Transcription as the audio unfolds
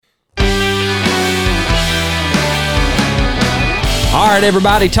All right,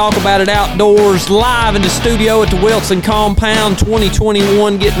 everybody, Talk About It Outdoors live in the studio at the Wilson Compound.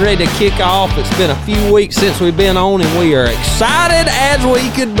 2021 getting ready to kick off. It's been a few weeks since we've been on, and we are excited as we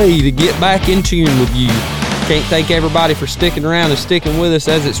could be to get back in tune with you. Can't thank everybody for sticking around and sticking with us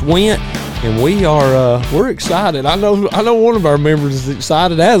as it's went, and we're excited. I know one of our members is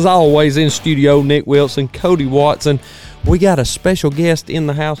excited, as always, in studio, Nick Wilson, Cody Watson. We got a special guest in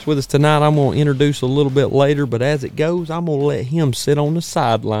the house with us tonight. I'm going to introduce a little bit later, but as it goes, I'm going to let him sit on the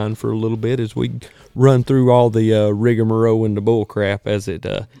sideline for a little bit as we run through all the rigmarole and the bull crap as it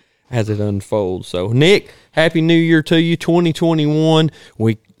unfolds. So, Nick, Happy New Year to you, 2021.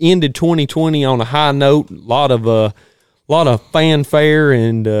 We ended 2020 on a high note. A lot of fanfare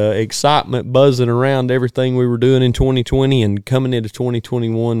and excitement buzzing around everything we were doing in 2020, and coming into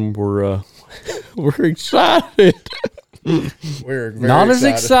 2021, we're excited. We're very not as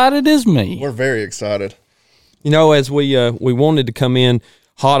excited as me. We're very excited. You know, as we wanted to come in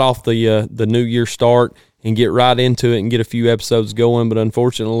hot off the New Year start and get right into it and get a few episodes going, but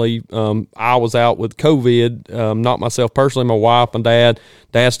unfortunately, I was out with COVID. Not myself personally, my wife, my dad.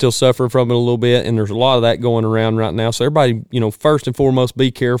 Dad's still suffering from it a little bit, and there's a lot of that going around right now. So everybody, first and foremost,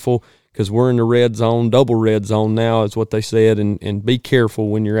 be careful, because we're in the red zone, double red zone now is what they said, and be careful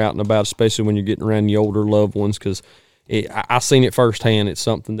when you're out and about, especially when you're getting around the older loved ones, because I've seen it firsthand. It's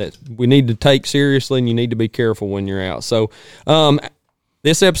something that we need to take seriously, and you need to be careful when you're out. So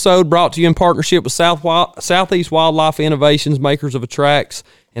this episode brought to you in partnership with Southeast Wildlife Innovations, makers of Attrax,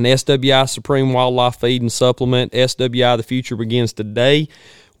 and SWI Supreme Wildlife Feed and Supplement. SWI, the future begins today.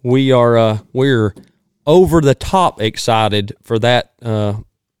 We're over the top excited for that,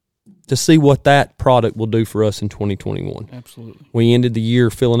 to see what that product will do for us in 2021. Absolutely. We ended the year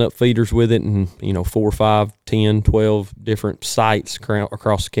filling up feeders with it, and 4, 5, 10, 12 different sites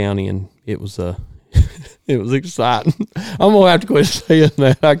across the county, and it was it was exciting. I'm gonna have to quit saying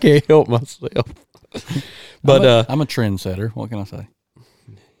that. I can't help myself. But I'm a trendsetter. What can I say?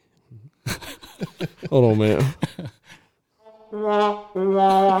 Hold on, man.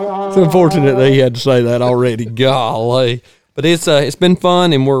 It's unfortunate that he had to say that already. Golly. But it's been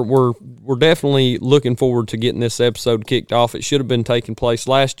fun, and we're definitely looking forward to getting this episode kicked off. It should have been taking place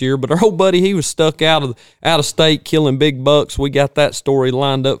last year, but our old buddy, he was stuck out of state killing big bucks. We got that story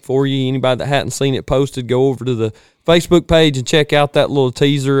lined up for you. Anybody that hadn't seen it posted, go over to the Facebook page and check out that little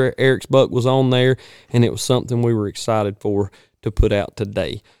teaser. Eric's buck was on there, and it was something we were excited for to put out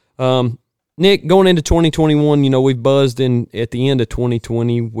today. Nick, going into 2021, we've buzzed in at the end of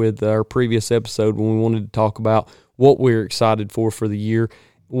 2020 with our previous episode when we wanted to talk about what we're excited for the year.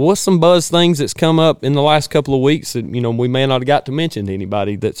 What's some buzz things that's come up in the last couple of weeks that, we may not have got to mention to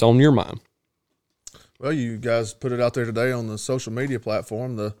anybody that's on your mind? Well, you guys put it out there today on the social media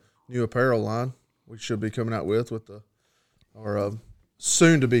platform, the new apparel line we should be coming out with our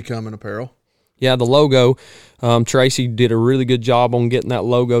soon-to-be coming apparel. Yeah, the logo. Tracy did a really good job on getting that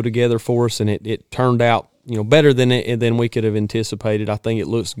logo together for us, and it turned out, better than we could have anticipated. I think it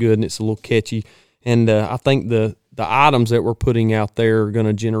looks good, and it's a little catchy. And I think the items that we're putting out there are going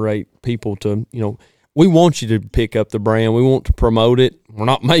to generate people to, we want you to pick up the brand. We want to promote it. We're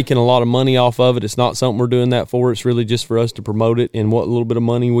not making a lot of money off of it. It's not something we're doing that for. It's really just for us to promote it. And what little bit of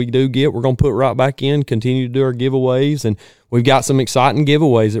money we do get, we're going to put right back in, continue to do our giveaways. And we've got some exciting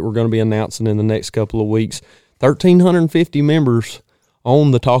giveaways that we're going to be announcing in the next couple of weeks. 1,350 members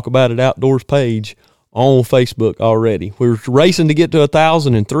on the Talk About It Outdoors page on Facebook already. We were racing to get to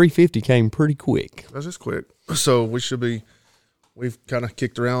 1,000, and 350 came pretty quick. That's just quick. So we've kind of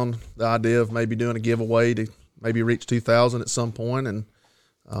kicked around the idea of maybe doing a giveaway to maybe reach 2,000 at some point, and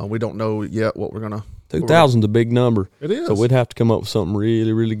we don't know yet what we're going to. 2,000's a big number. It is. So we'd have to come up with something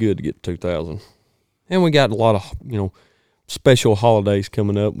really, really good to get to 2,000. And we got a lot of, special holidays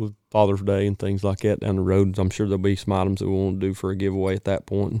coming up with Father's Day and things like that down the road. I'm sure there'll be some items that we want to do for a giveaway at that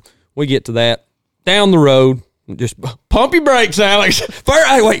point. And we get to that down the road. Just pump your brakes, Alex.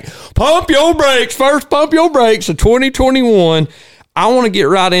 Pump your brakes. First, pump your brakes of 2021. I want to get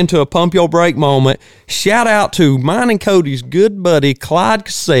right into a pump your brake moment. Shout out to mine and Cody's good buddy, Clyde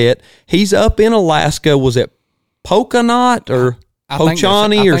Cassette. He's up in Alaska. Was it Poconot or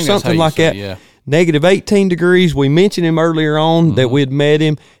Pochani or something like that? Yeah. Negative 18 degrees. We mentioned him earlier on that we had met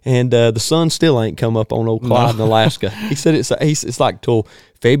him, and the sun still ain't come up on old Clyde in Alaska. He said it's like till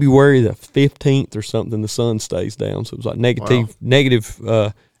February the 15th or something, the sun stays down. So it was like negative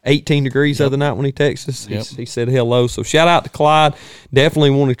 18 degrees the other night when he texted us. He said hello. So shout out to Clyde. Definitely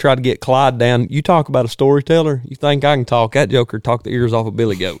want to try to get Clyde down. You talk about a storyteller. You think I can talk? That joker talk the ears off a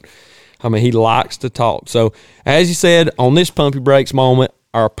billy goat. I mean, he likes to talk. So as you said, on this Pump Your Brakes moment,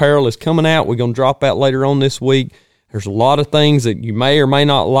 our apparel is coming out. We're going to drop out later on this week. There's a lot of things that you may or may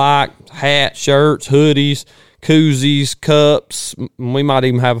not like: hats, shirts, hoodies, koozies, cups. We might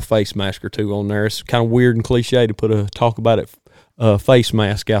even have a face mask or two on there. It's kind of weird and cliche to put a talk about it face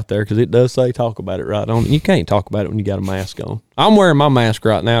mask out there, because it does say talk about it right on it. You can't talk about it when you got a mask on. I'm wearing my mask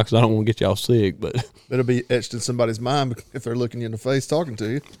right now because I don't want to get y'all sick, but it'll be etched in somebody's mind if they're looking you in the face talking to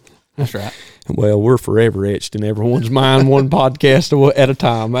you. That's right. Well, we're forever etched in everyone's mind, one podcast at a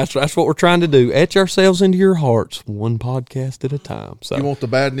time. That's what we're trying to do. Etch ourselves into your hearts, one podcast at a time. So, you want the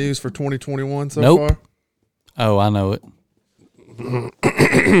bad news for 2021 so Nope. far? Oh, I know it.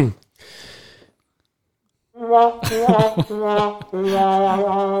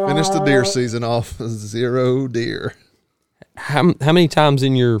 Finish the deer season off 0 deer. how many times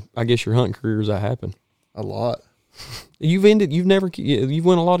in your hunting career has that happened? A lot. You've went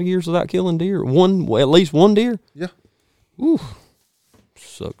a lot of years without killing deer. At least one deer. Yeah. Ooh,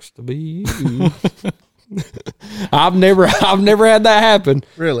 sucks to be you. I've never had that happen.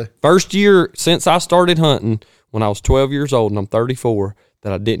 Really? First year since I started hunting when I was 12 years old, and I'm 34,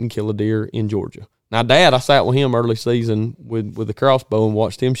 that I didn't kill a deer in Georgia. Now, Dad, I sat with him early season with the crossbow and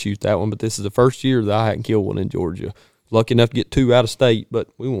watched him shoot that one, but this is the first year that I hadn't killed one in Georgia. Lucky enough to get 2 out of state, but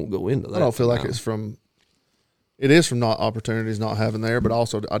we won't go into that. I don't feel like it is from not opportunities not having there, but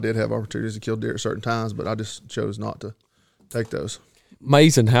also I did have opportunities to kill deer at certain times, but I just chose not to take those.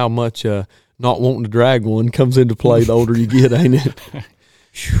 Amazing how much not wanting to drag one comes into play the older you get, ain't it?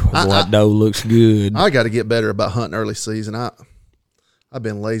 That doe looks good. I got to get better about hunting early season. I've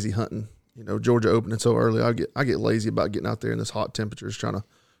been lazy hunting. Georgia opening so early. I get lazy about getting out there in this hot temperatures trying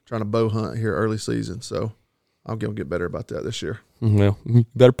to bow hunt here early season. So I'm gonna get better about that this year. Well, you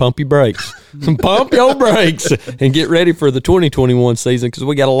better pump your brakes. Pump your brakes and get ready for the 2021 season, because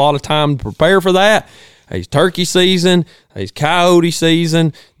we got a lot of time to prepare for that. There's turkey season, there's coyote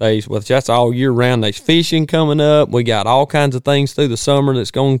season, that's all year round. There's fishing coming up. We got all kinds of things through the summer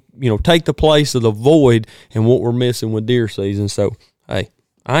that's going to take the place of the void and what we're missing with deer season. So, hey,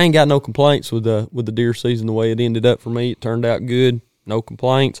 I ain't got no complaints with the deer season the way it ended up for me. It turned out good. No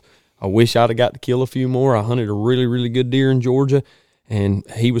complaints. I wish I'd have got to kill a few more. I hunted a really, really good deer in Georgia, and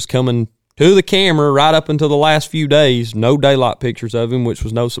he was coming to the camera right up until the last few days. No daylight pictures of him, which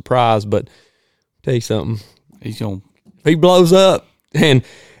was no surprise, but tell you something. If he blows up, and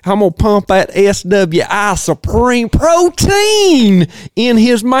I'm going to pump that SWI Supreme Protein in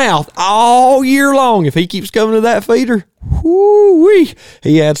his mouth all year long. If he keeps coming to that feeder, whoo-wee,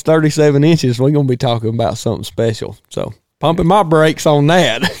 he adds 37 inches. We're going to be talking about something special. So, pumping my brakes on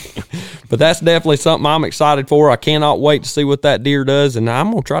that. But that's definitely something I'm excited for. I cannot wait to see what that deer does, and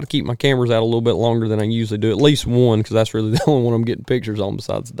I'm going to try to keep my cameras out a little bit longer than I usually do. At least one, because that's really the only one I'm getting pictures on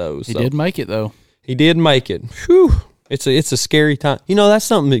besides those. He did make it, though. He did make it. Whew. It's a scary time. That's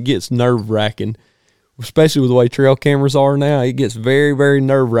something that gets nerve-wracking, especially with the way trail cameras are now. It gets very, very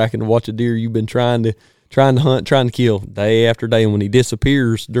nerve-wracking to watch a deer you've been trying to hunt, trying to kill day after day. And when he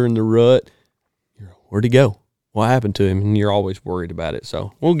disappears during the rut, where'd he go? What happened to him? And you're always worried about it.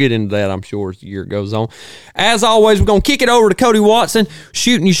 So we'll get into that, I'm sure, as the year goes on. As always, we're going to kick it over to Cody Watson,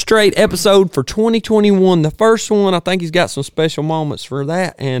 Shooting You Straight episode for 2021. The first one, I think he's got some special moments for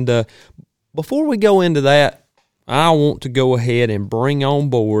that. And before we go into that, I want to go ahead and bring on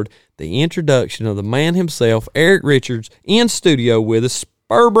board the introduction of the man himself, Eric Richards, in studio with us.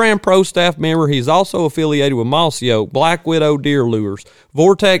 Spur Brand Pro staff member. He's also affiliated with Mossy Oak, Black Widow Deer Lures,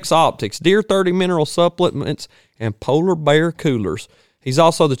 Vortex Optics, Deer 30 Mineral Supplements, and Polar Bear Coolers. He's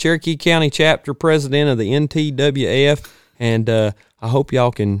also the Cherokee County chapter president of the NTWF, and I hope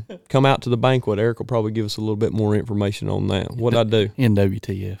y'all can come out to the banquet. Eric will probably give us a little bit more information on that. What'd I do?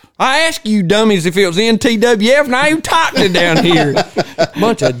 NWTF. I asked you dummies if it was NTWF, and I ain't talking it down here.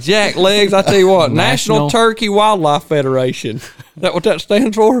 Bunch of jack legs. I tell you what, National Turkey Wildlife Federation. Is that what that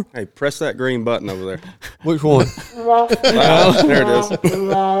stands for? Hey, press that green button over there. Which one? There it is. I'm going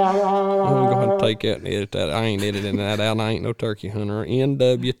to go ahead and take that and edit that. I ain't editing that out. I ain't no turkey hunter.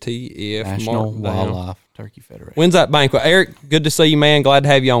 NWTF. National Wildlife Turkey Federation. When's that banquet? Eric, good to see you, man. Glad to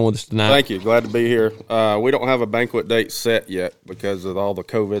have you on with us tonight. Thank you. Glad to be here. We don't have a banquet date set yet because of all the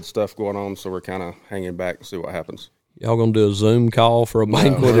COVID stuff going on, so we're kind of hanging back to see what happens. Y'all going to do a Zoom call for a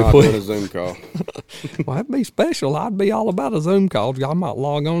banquet? No, we're not doing a Zoom call. Well, that'd be special. I'd be all about a Zoom call. Y'all might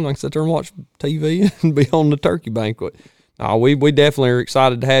log on and sit there and watch TV and be on the turkey banquet. We definitely are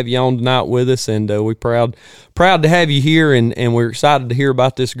excited to have you on tonight with us, and we're proud to have you here, and we're excited to hear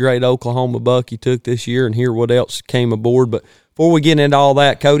about this great Oklahoma buck you took this year and hear what else came aboard. But before we get into all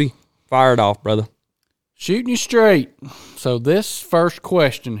that, Cody, fire it off, brother. Shooting You Straight. So this first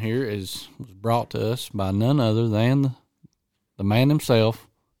question here was brought to us by none other than the man himself,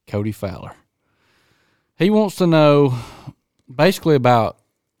 Cody Fowler. He wants to know basically about,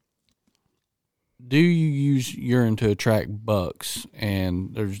 do you use urine to attract bucks?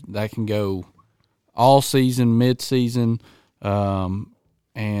 And that can go all season, mid season,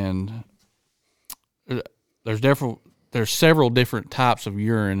 and there's several different types of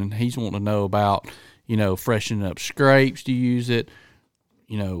urine, and he's wanting to know about, freshening up scrapes. Do you use it?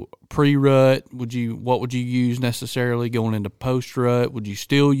 Pre-rut, what would you use necessarily going into post-rut? Would you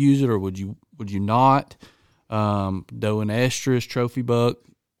still use it, or would you not? Doe and estrus, trophy buck.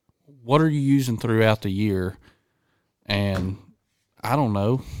 What are you using throughout the year? And I don't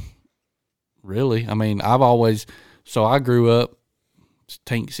know, really. I mean, I grew up,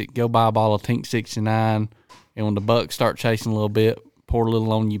 go buy a bottle of Tink 69, and when the bucks start chasing a little bit, pour a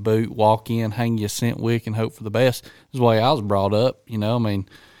little on your boot, walk in, hang your scent wick, and hope for the best. This is the way I was brought up, and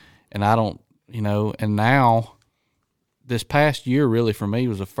I don't, and now this past year really for me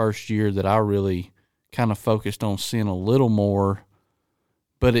was the first year that I really kind of focused on seeing a little more,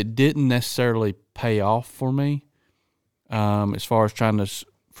 but it didn't necessarily pay off for me as far as trying to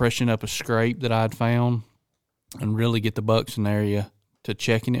freshen up a scrape that I'd found and really get the bucks in the area to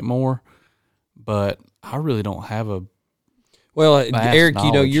checking it more. But I really don't have a Eric,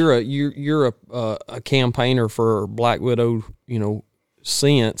 knowledge. you're a campaigner for Black Widow,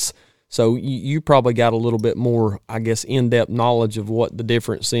 scents. So you probably got a little bit more, I guess, in-depth knowledge of what the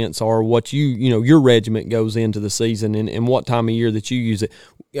different scents are, what your regiment goes into the season, and what time of year that you use it.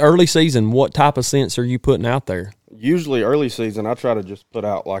 Early season, what type of scents are you putting out there? Usually early season, I try to just put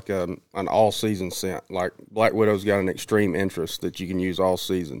out like an all-season scent. Like Black Widow's got an extreme interest that you can use all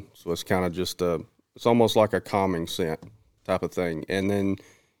season. So it's kind of just it's almost like a calming scent type of thing. And then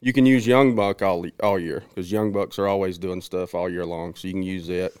you can use Young Buck all year, because Young Bucks are always doing stuff all year long, so you can use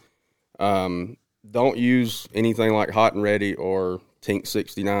it. Don't use anything like Hot and Ready or Tink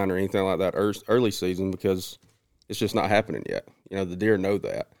 69 or anything like that early season, because it's just not happening yet. The deer know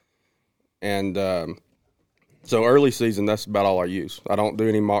that. And so early season, that's about all I use. I don't do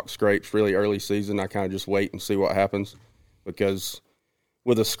any mock scrapes really early season. I kind of just wait and see what happens, because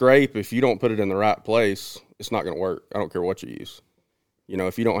with a scrape, if you don't put it in the right place, it's not going to work. I don't care what you use.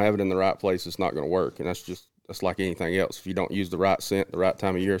 If you don't have it in the right place, it's not going to work. And that's like anything else. If you don't use the right scent, the right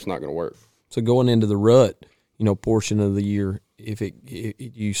time of year, it's not going to work. So going into the rut, portion of the year, if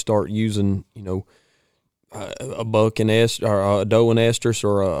you start using, a buck and or a doe and estrus,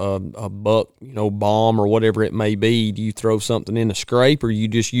 or a buck, balm, or whatever it may be, do you throw something in a scrape, or you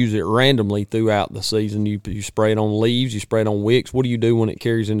just use it randomly throughout the season? You spray it on leaves, you spray it on wicks. What do you do when it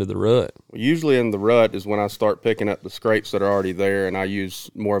carries into the rut? Usually in the rut is when I start picking up the scrapes that are already there, and I use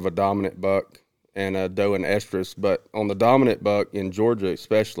more of a dominant buck and a doe and estrus. But on the dominant buck in Georgia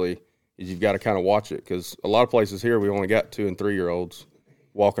especially, is you've got to kind of watch it, because a lot of places here we only got 2 and 3 year olds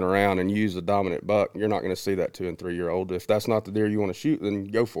walking around, and use a dominant buck. You're not going to see that 2 and 3 year old. If that's not the deer you want to shoot, then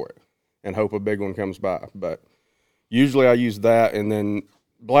go for it and hope a big one comes by. But usually I use that. And then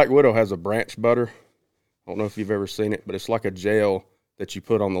Black Widow has a branch butter. I don't know if you've ever seen it, but it's like a gel that you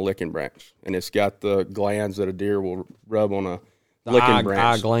put on the licking branch, and it's got the glands that a deer will rub on a licking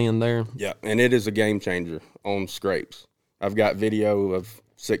branch. Eye gland there. Yeah, and it is a game changer on scrapes. I've got video of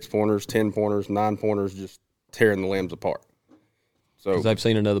 6-pointers, 10-pointers, 9-pointers just tearing the limbs apart. So because they've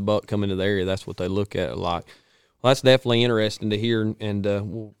seen another buck come into the area, that's what they look at a lot. Well, that's definitely interesting to hear, and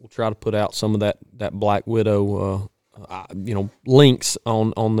we'll try to put out some of that Black Widow, links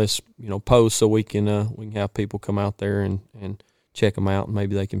on this post, so we can have people come out there and check them out, and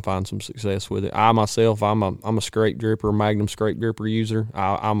maybe they can find some success with it. I myself, I'm a scrape dripper, Magnum scrape dripper user.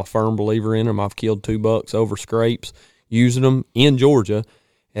 I'm a firm believer in them. I've killed 2 bucks over scrapes using them in Georgia.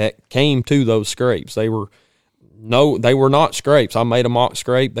 That came to those scrapes. They were not scrapes. I made a mock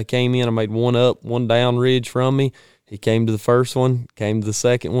scrape. They came in. I made one up, one down ridge from me. He came to the first one, came to the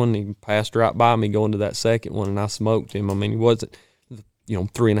second one. He passed right by me going to that second one, and I smoked him. I mean, he wasn't,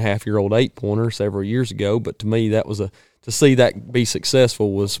 3.5-year-old 8-pointer several years ago, but to me, that was to see that be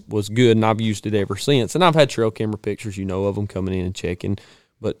successful was good, and I've used it ever since. And I've had trail camera pictures, of them coming in and checking,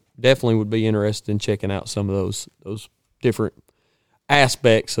 but definitely would be interested in checking out some of those different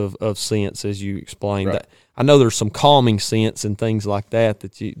aspects of scents, as you explained. Right. That I know there's some calming scents and things like that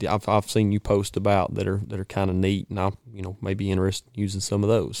I've seen you post about that are kind of neat, and I may be interested in using some of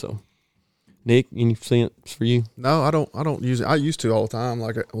those. So, Nick, any scents for you? No, I don't use it. I used to all the time.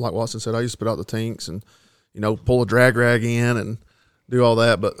 Like Watson said, I used to put out the tinks and pull a drag rag in and do all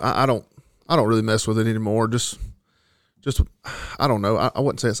that. But I don't really mess with it anymore. Just I don't know. I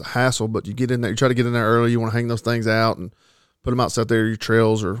wouldn't say it's a hassle, but you get in there, you try to get in there early. You want to hang those things out and put them outside there, your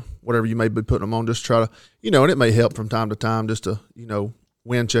trails or whatever you may be putting them on. Just try to, and it may help from time to time just to,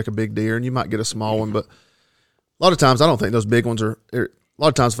 wind check a big deer, and you might get a small one, but lot of times I don't think those big ones are. A lot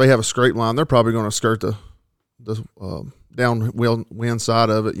of times if they have a scrape line, they're probably going to skirt the downwind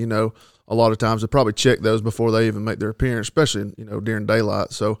side of it. A lot of times they probably check those before they even make their appearance, especially during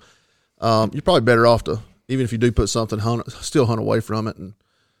daylight. So you're probably better off to, even if you do put something, still hunt away from it. And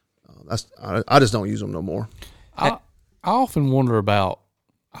I just don't use them no more. I often wonder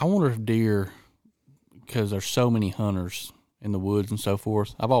if deer, because there's so many hunters in the woods and so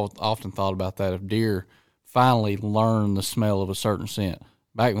forth, I've often thought about that. If deer finally learn the smell of a certain scent.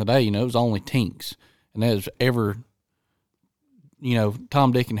 Back in the day, it was only tinks. And as ever,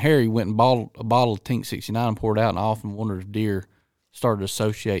 Tom, Dick, and Harry went and bought a bottle of Tink 69 and poured it out, and I often wondered if deer started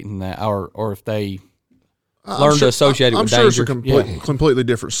associating that, or if they learned to associate it with danger. I'm sure it's a completely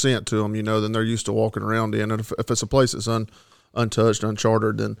different scent to them, than they're used to walking around in. And if it's a place that's untouched,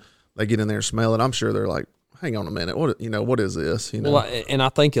 uncharted, then they get in there and smell it. I'm sure they're like, hang on a minute, what is this? Well, and I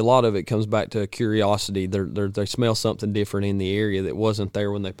think a lot of it comes back to curiosity. They smell something different in the area that wasn't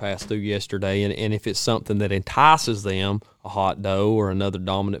there when they passed through yesterday, and if it's something that entices them, a hot doe or another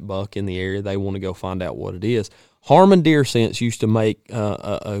dominant buck in the area, they want to go find out what it is. Harmon Deer Scents used to make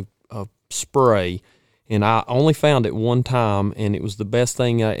a spray, and I only found it one time, and it was the best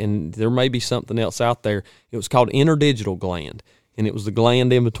thing. And there may be something else out there. It was called interdigital gland, and it was the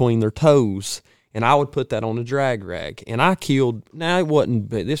gland in between their toes. And I would put that on a drag rag. And I killed, it wasn't,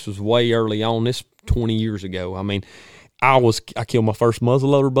 but this was way early on, this 20 years ago. I mean, I killed my first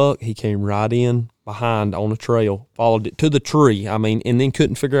muzzleloader buck. He came right in behind on a trail, followed it to the tree. I mean, and then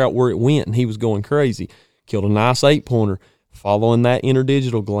couldn't figure out where it went, and he was going crazy. Killed a nice 8-pointer, following that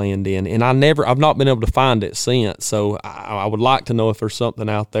interdigital gland in. And I've not been able to find it since. So I would like to know if there's something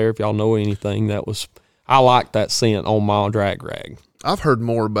out there, if y'all know anything I like that scent on my drag rag. I've heard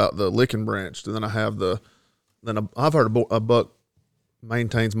more about the licking branch than I have I've heard a buck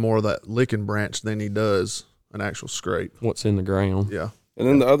maintains more of that licking branch than he does an actual scrape. What's in the ground. Yeah. And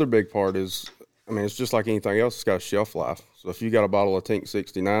then the other big part is, it's just like anything else. It's got a shelf life. So if you got a bottle of Tink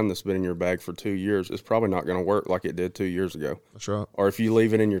 69 that's been in your bag for 2 years, it's probably not going to work like it did 2 years ago. That's right. Or if you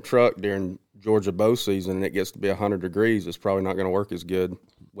leave it in your truck during Georgia bow season and it gets to be 100 degrees, it's probably not going to work as good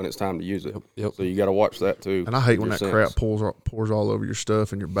when it's time to use it. Yep. So you got to watch that too. And I hate when that crap pours all over your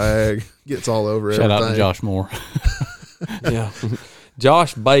stuff in your bag, gets all over Shout everything. out to Josh Moore. Yeah.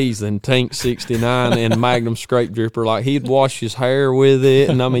 Josh bathes in Tank 69 and Magnum scrape dripper. Like, he'd wash his hair with it.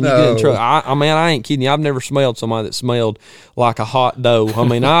 And, you get in trouble. I ain't kidding you. I've never smelled somebody that smelled like a hot doe.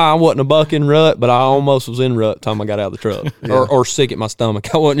 I wasn't a buck in rut, but I almost was in rut time I got out of the truck. Yeah. Or sick at my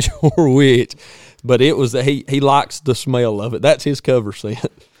stomach. I wasn't sure which. But it was he likes the smell of it. That's his cover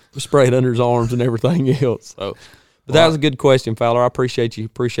scent. We sprayed under his arms and everything else. So, but that was a good question, Fowler. I appreciate you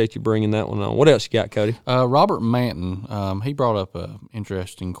bringing that one on. What else you got, Cody? Robert Manton, he brought up an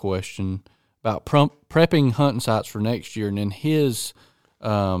interesting question about prepping hunting sites for next year. And in his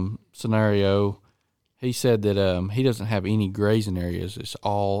scenario, he said that he doesn't have any grazing areas. It's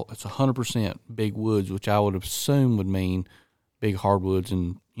 100% big woods, which I would assume would mean big hardwoods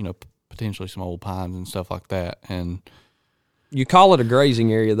and potentially some old pines and stuff like that. And you call it a grazing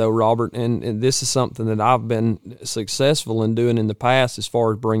area, though, Robert, and this is something that I've been successful in doing in the past as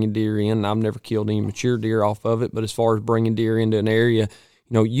far as bringing deer in. I've never killed any mature deer off of it, but as far as bringing deer into an area,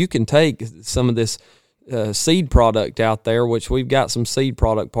 you can take some of this seed product out there, which we've got some seed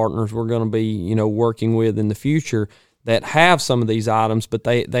product partners we're going to be, working with in the future that have some of these items, but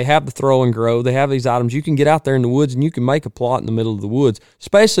they have the throw and grow. They have these items. You can get out there in the woods and you can make a plot in the middle of the woods,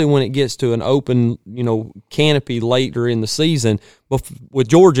 especially when it gets to an open, canopy later in the season. But with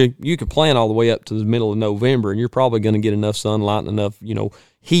Georgia, you can plant all the way up to the middle of November, and you're probably going to get enough sunlight and enough,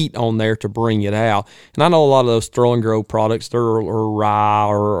 heat on there to bring it out. And I know a lot of those throw and grow products, they're or rye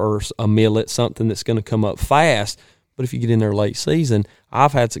or a millet, something that's going to come up fast. But if you get in there late season,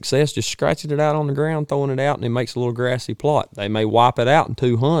 I've had success just scratching it out on the ground, throwing it out, and it makes a little grassy plot. They may wipe it out in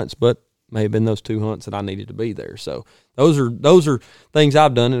 2 hunts, but may have been those 2 hunts that I needed to be there. So those are things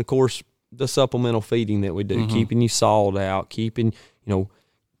I've done. And, of course, the supplemental feeding that we do, keeping you sawed out, keeping, you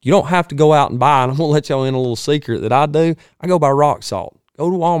don't have to go out and buy. And I'm going to let y'all in a little secret that I do. I go buy rock salt. Go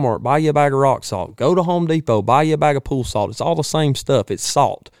to Walmart, buy you a bag of rock salt. Go to Home Depot, buy you a bag of pool salt. It's all the same stuff. It's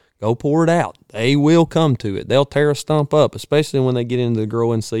salt. Go pour it out. They will come to it. They'll tear a stump up, especially when they get into the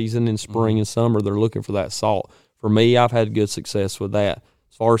growing season in spring and summer. They're looking for that salt. For me, I've had good success with that.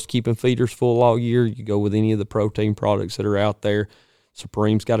 As far as keeping feeders full all year, you go with any of the protein products that are out there.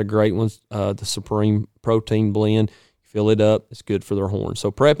 Supreme's got a great one, the Supreme Protein Blend. Fill it up. It's good for their horns.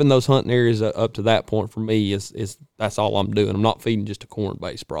 So prepping those hunting areas up to that point for me is that's all I'm doing. I'm not feeding just a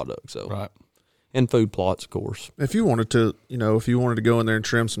corn-based product. So right. And food plots, of course. If you wanted to, go in there and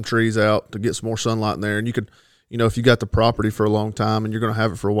trim some trees out to get some more sunlight in there, and you could you know, if you got the property for a long time and you're going to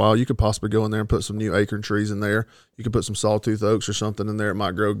have it for a while, you could possibly go in there and put some new acorn trees in there. You could put some sawtooth oaks or something in there. It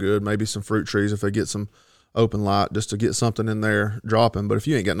might grow good. Maybe some fruit trees if they get some open light, just to get something in there dropping. But if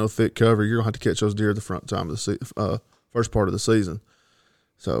you ain't got no thick cover, you're going to have to catch those deer the front time of the first part of the season.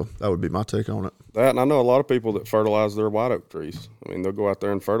 So that would be my take on it. That, and I know a lot of people that fertilize their white oak trees. I mean, they'll go out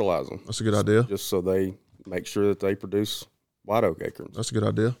there and fertilize them. That's a good idea. Just so they make sure that they produce white oak acorns. That's a good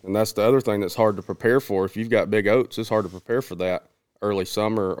idea. And that's the other thing that's hard to prepare for. If you've got big oaks, it's hard to prepare for that early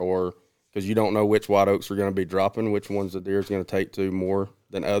summer, or because you don't know which white oaks are going to be dropping, which ones the deer is going to take to more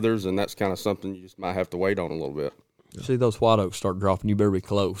than others, and that's kind of something you just might have to wait on a little bit. Yeah. See those white oaks start dropping, you better be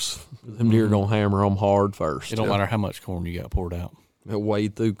close. Them deer going to hammer them hard first. It don't matter how much corn you got poured out. They'll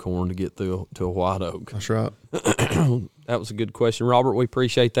wade through corn to get to a white oak. That's right. That was a good question, Robert. We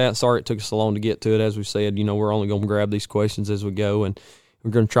appreciate that. Sorry it took us so long to get to it. As we said, you know, we're only going to grab these questions as we go, and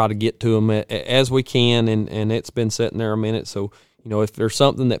we're going to try to get to them as we can, and it's been sitting there a minute. So, you know, if there's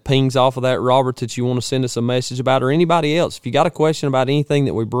something that pings off of that, Robert, that you want to send us a message about, or anybody else, if you got a question about anything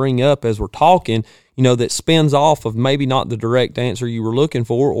that we bring up as we're talking, you know, that spins off of maybe not the direct answer you were looking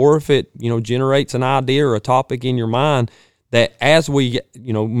for, or if it, you know, generates an idea or a topic in your mind, that as we,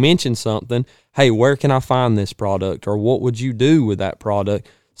 you know, mention something, hey, where can I find this product, or what would you do with that product?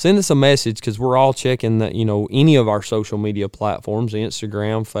 Send us a message, because we're all checking that, you know, any of our social media platforms,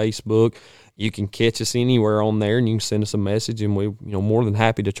 Instagram, Facebook. You can catch us anywhere on there, and you can send us a message, and we, you know, more than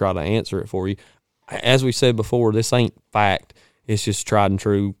happy to try to answer it for you. As we said before, this ain't fact. It's just tried and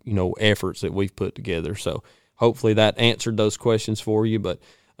true, you know, efforts that we've put together. So hopefully that answered those questions for you. But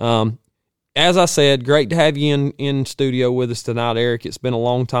as I said, great to have you in studio with us tonight, Eric. It's been a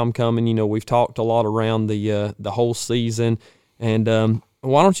long time coming. You know, we've talked a lot around the whole season, and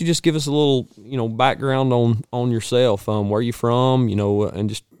why don't you just give us a little, you know, background on yourself, where you from, you know, and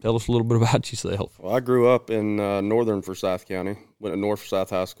just tell us a little bit about yourself. Well, I grew up in northern Forsyth County. Went to North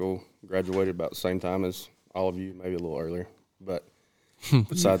Forsyth High School. Graduated about the same time as all of you, maybe a little earlier, but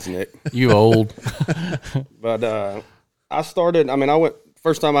besides Nick. You old. But I started. I mean, I went.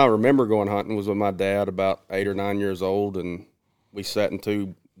 First time I remember going hunting was with my dad, about 8 or 9 years old, and we sat in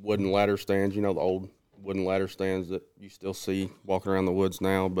 2 wooden ladder stands. You know, the old wooden ladder stands that you still see walking around the woods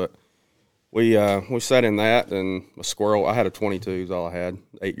now. But we sat in that, and a squirrel. I had a .22 is all I had.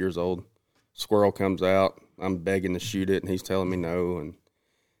 8 years old. Squirrel comes out. I'm begging to shoot it, and he's telling me no, and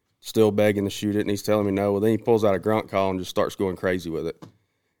still begging to shoot it, and he's telling me no. Well, then he pulls out a grunt call and just starts going crazy with it.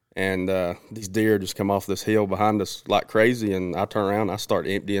 And these deer just come off this hill behind us like crazy, and I turn around and I start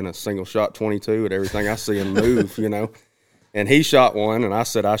emptying a single-shot .22 at everything I see him move, you know. And he shot one, and I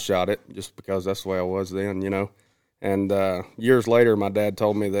said I shot it just because that's the way I was then, you know. And years later, my dad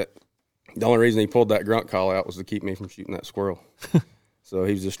told me that the only reason he pulled that grunt call out was to keep me from shooting that squirrel. So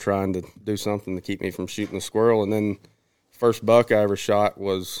he was just trying to do something to keep me from shooting the squirrel. And then first buck I ever shot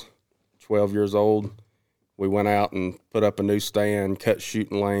was 12 years old. We went out and put up a new stand, cut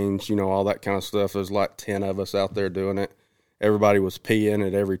shooting lanes, you know, all that kind of stuff. There's like 10 of us out there doing it. Everybody was peeing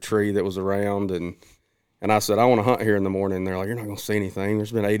at every tree that was around. And I said, I want to hunt here in the morning. They're like, you're not going to see anything.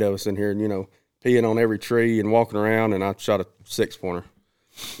 There's been 8 of us in here, you know, peeing on every tree and walking around. And I shot a 6-pointer,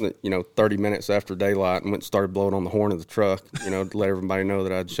 you know, 30 minutes after daylight, and went and started blowing on the horn of the truck, you know, to let everybody know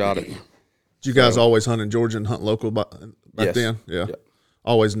that I'd shot it. Did you guys always hunt in Georgia and hunt local back Yes. then? Yeah. Yep.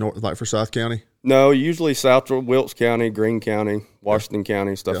 Always north, like Forsyth County? No, usually Southwood, Wilkes County, Greene County, Washington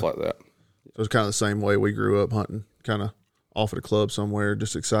County, stuff like that. So it's kind of the same way we grew up hunting, kind of off at a club somewhere,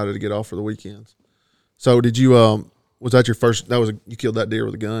 just excited to get off for the weekends. So did you, was that your first, you killed that deer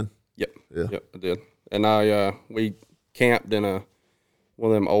with a gun? Yep. Yeah. Yep, I did. And we camped in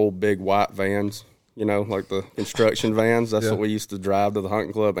one of them old big white vans, you know, like the construction vans. That's what we used to drive to the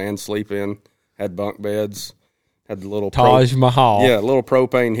hunting club and sleep in. Had bunk beds. Had the little Taj Mahal. Yeah, a little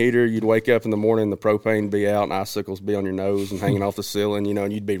propane heater. You'd wake up in the morning, the propane be out, and icicles be on your nose and hanging off the ceiling, you know,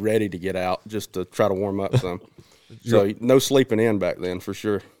 and you'd be ready to get out just to try to warm up some. So no sleeping in back then, for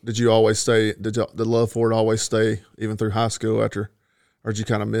sure. Did you always stay, did the love for it always stay even through high school after, or did you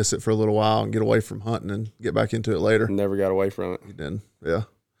kind of miss it for a little while and get away from hunting and get back into it later? Never got away from it. You didn't, yeah.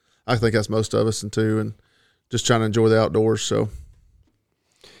 I think that's most of us, and just trying to enjoy the outdoors, so.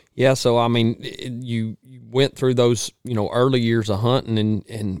 Yeah, so I mean, you went through those, you know, early years of hunting,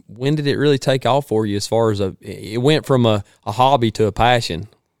 and when did it really take off for you? As far as it went from a hobby to a passion.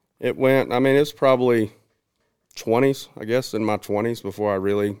 It went. I mean, it's probably 20s, I guess, in my 20s before I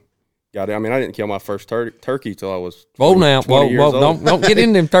really got it. I mean, I didn't kill my first turkey till I was 20, now, 20 years old. don't get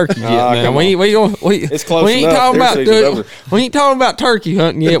into them turkeys yet. Now come it's close we ain't enough. talking Deer about season's over. we ain't talking about turkey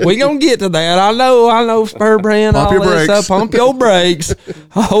hunting yet. We gonna get to that. I know. Spur brand, Pump all your that brakes. stuff. Pump your brakes.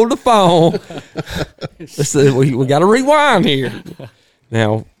 Hold the phone. We got to rewind here.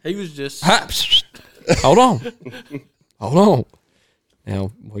 Now, He was just hold on.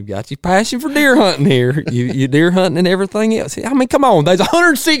 Now, we've got your passion for deer hunting here. You deer hunting and everything else. I mean, come on. There's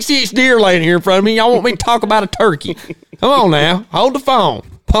 160-inch deer laying here in front of me. Y'all want me to talk about a turkey. Come on now. Hold the phone.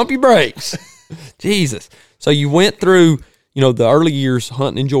 Pump your brakes. Jesus. So you went through, the early years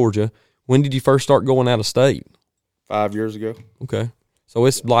hunting in Georgia. When did you first start going out of state? 5 years ago. Okay. So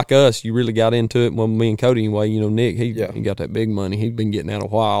it's like us. You really got into it. Well, me and Cody anyway. Nick, he got that big money. He's been getting out a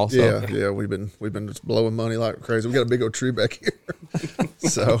while. So. Yeah. We've been just blowing money like crazy. We got a big old tree back here.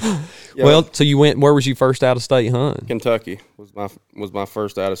 So, Yeah. Well, so you went. Where was you first out of state hunting? Kentucky was my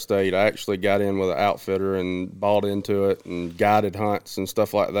first out of state. I actually got in with an outfitter and bought into it and guided hunts and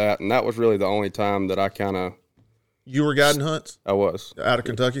stuff like that. And that was really the only time that I kind of you were guiding hunts was out of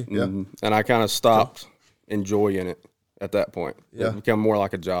Kentucky? Yeah. and I kind of stopped enjoying it at that point. Yeah. It became more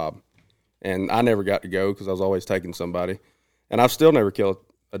like a job, and I never got to go because I was always taking somebody, and I've still never killed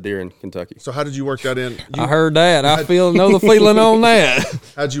a deer in Kentucky. So how did you work that in? I heard that. I know the feeling on that.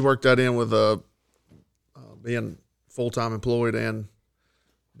 How'd you work that in with being full-time employed and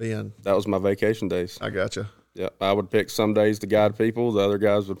being? That was my vacation days. I gotcha. Yeah, I would pick some days to guide people. The other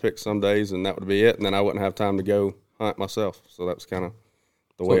guys would pick some days, and that would be it. And then I wouldn't have time to go hunt myself. So that was kind of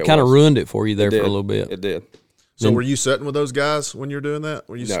the way It kind of was. ruined it for you there It for a did. little bit. It did. So were you sitting with those guys when you're doing that?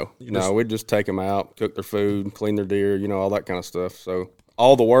 Were you? No, we'd just take them out, cook their food, clean their deer, all that kind of stuff. So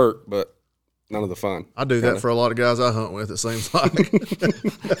all the work, but none of the fun. I do that for a lot of guys I hunt with. It seems like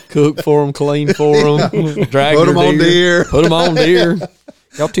Cook for them, clean for them, drag put their them on deer. put them on deer.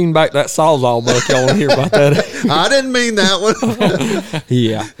 Y'all tune back that Sawzall buck. Y'all want to hear about that? I didn't mean that one.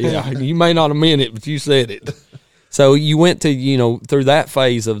 Yeah. You may not have meant it, but you said it. So you went to, through that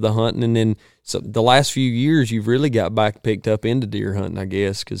phase of the hunting, and then the last few years you've really got back picked up into deer hunting, I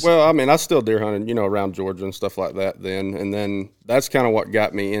guess. Well, I mean, I still deer hunted, around Georgia and stuff like that then. And then that's kind of what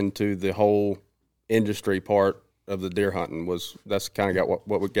got me into the whole industry part of the deer hunting that's kind of got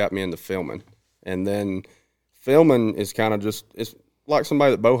what got me into filming. And then filming is kind of it's like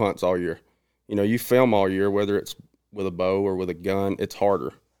somebody that bow hunts all year. You film all year, whether it's with a bow or with a gun, it's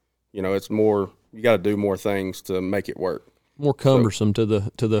harder. It's more, you got to do more things to make it work. More cumbersome to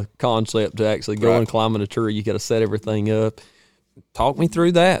the concept to actually go and climb a tree. You got to set everything up. Talk me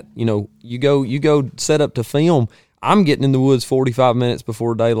through that. You go set up to film. I'm getting in the woods 45 minutes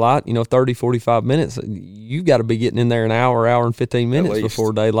before daylight, 30, 45 minutes. You've got to be getting in there an hour and 15 minutes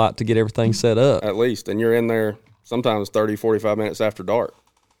before daylight to get everything set up. At least. And you're in there sometimes 30, 45 minutes after dark.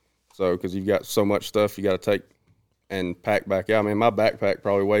 So, because you've got so much stuff you got to take and pack back out. I mean, my backpack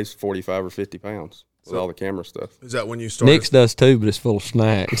probably weighs 45 or 50 pounds with all the camera stuff. Is that when you started? Nick's does too, but it's full of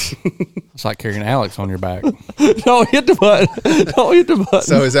snacks. it's like carrying Alex on your back. Don't hit the button. Don't hit the button.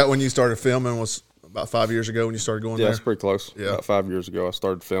 So is that when you started filming? Was about 5 years ago when you started going Yeah, there? it's pretty close. Yeah. About 5 years ago, I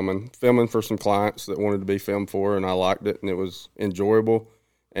started filming for some clients that wanted to be filmed for, and I liked it, and it was enjoyable.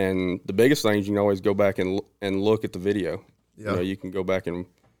 And the biggest thing is you can always go back and look at the video. Yeah. You can go back and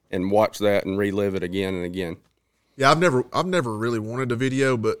watch that and relive it again and again. Yeah, I've never really wanted a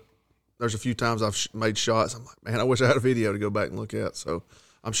video, but there's a few times I've made shots. I'm like, man, I wish I had a video to go back and look at. So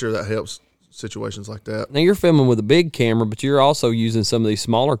I'm sure that helps situations like that. Now you're filming with a big camera, but you're also using some of these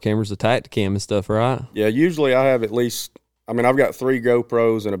smaller cameras, the Tacticam and stuff, right? Yeah, usually I have at least, I've got 3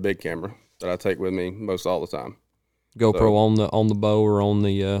 GoPros and a big camera that I take with me most all the time. GoPro on the bow or on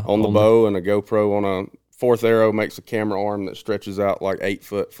the bow, and a GoPro on a 4th Arrow makes a camera arm that stretches out like 8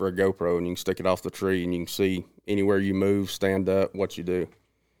 foot for a GoPro, and you can stick it off the tree and you can see anywhere you move, stand up, what you do.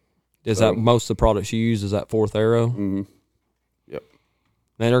 Is that most of the products you use? Is that 4th Arrow? Mm-hmm. Yep.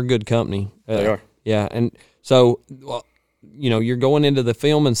 Man, they're a good company. They are. Yeah, and so you're going into the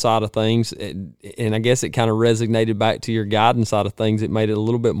filming side of things, and I guess it kind of resonated back to your guiding side of things. It made it a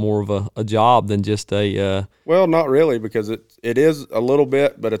little bit more of a job than just a. Well, not really, because it is a little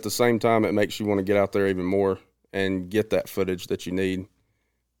bit, but at the same time, it makes you want to get out there even more and get that footage that you need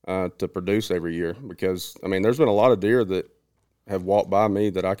to produce every year. Because there's been a lot of deer that have walked by me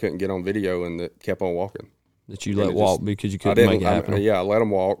that I couldn't get on video and that kept on walking. That you let walk because you couldn't make it happen. I let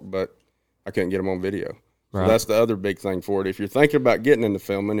them walk, but I couldn't get them on video. Right. So that's the other big thing for it. If you're thinking about getting into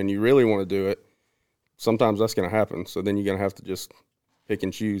filming and you really want to do it, sometimes that's going to happen. So then you're going to have to just pick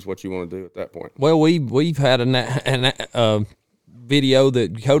and choose what you want to do at that point. Well, we've had video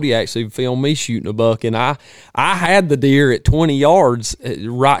that Cody actually filmed me shooting a buck, and I had the deer at 20 yards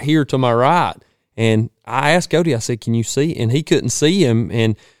right here to my right, and I asked Cody, I said, can you see? And he couldn't see him,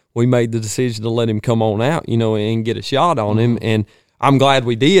 and we made the decision to let him come on out, and get a shot on him, and I'm glad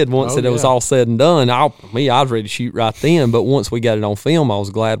we did once it was all said and done. I was ready to shoot right then, but once we got it on film, I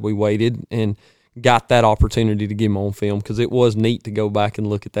was glad we waited and got that opportunity to get him on film, because it was neat to go back and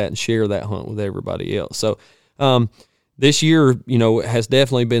look at that and share that hunt with everybody else. So this year, has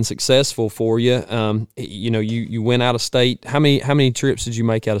definitely been successful for you. You went out of state. How many trips did you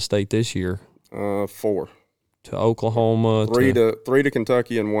make out of state this year? 4. To Oklahoma. Three to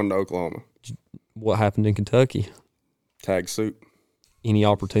Kentucky and 1 to Oklahoma. What happened in Kentucky? Tag suit. Any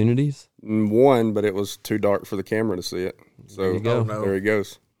opportunities? 1, but it was too dark for the camera to see it. So There you go. there he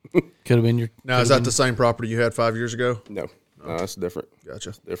goes. Could have been your. Now, is that the same property you had 5 years ago? No, that's different.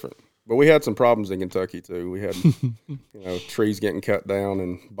 Gotcha. Different. But we had some problems in Kentucky too. We had, trees getting cut down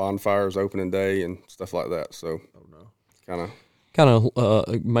and bonfires opening day and stuff like that. So, kind of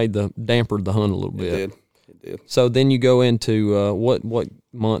dampered the hunt a little bit. It did. So then you go into what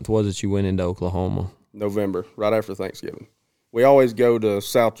month was it you went into Oklahoma? November, right after Thanksgiving. We always go to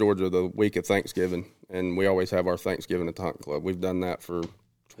South Georgia the week of Thanksgiving, and we always have our Thanksgiving at the hunting club. We've done that for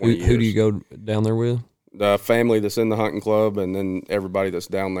 20 years. Who do you go down there with? The family that's in the hunting club, and then everybody that's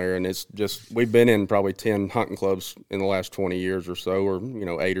down there. And it's just, we've been in probably 10 hunting clubs in the last 20 years or so, or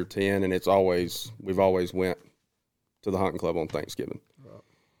 8 or 10, and we've always went to the hunting club on Thanksgiving. Right.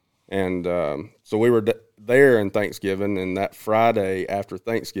 And so we were there in Thanksgiving, and that Friday after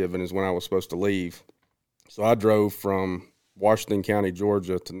Thanksgiving is when I was supposed to leave. So I drove from Washington County,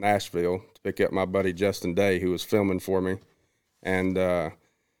 Georgia to Nashville to pick up my buddy Justin Day, who was filming for me. And I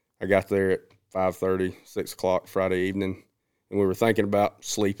got there at 5:30, 6 o'clock Friday evening, and we were thinking about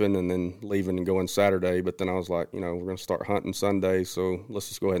sleeping and then leaving and going Saturday. But then I was like, we're going to start hunting Sunday, so let's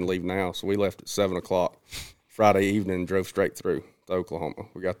just go ahead and leave now. So we left at 7 o'clock Friday evening and drove straight through to Oklahoma.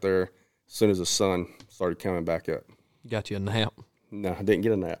 We got there as soon as the sun started coming back up. Got you a nap? No, I didn't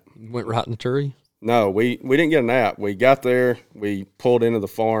get a nap. Went right in the tree? No, we didn't get a nap. We got there, we pulled into the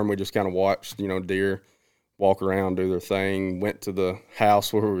farm, we just kind of watched, deer walk around, do their thing, went to the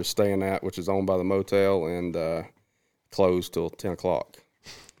house where we were staying at, which is owned by the motel, and closed till 10 o'clock.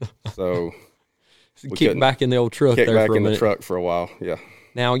 So kick back in the old truck there for a minute. Kick back in the truck for a while, yeah.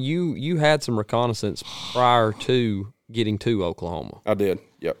 Now, you had some reconnaissance prior to getting to Oklahoma. I did,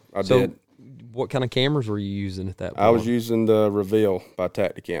 yep, I did. What kind of cameras were you using at that point? I was using the Reveal by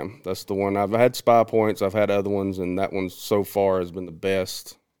Tacticam. That's the one. I've had Spy Points. I've had other ones, and that one so far has been the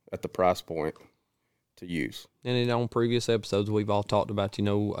best at the price point to use. And on previous episodes, we've all talked about,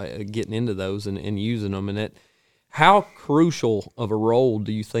 getting into those and using them. And how crucial of a role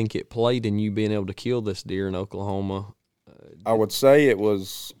do you think it played in you being able to kill this deer in Oklahoma? I would say it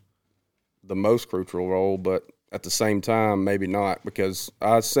was the most crucial role, but at the same time, maybe not, because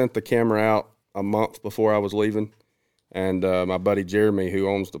I sent the camera out a month before I was leaving, and my buddy Jeremy, who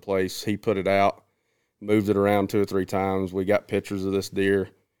owns the place, he put it out, moved it around 2 or 3 times. We got pictures of this deer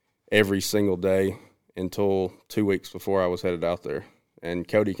every single day until 2 weeks before I was headed out there. And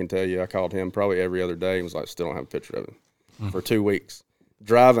Cody can tell you, I called him probably every other day and was like, still don't have a picture of him for 2 weeks.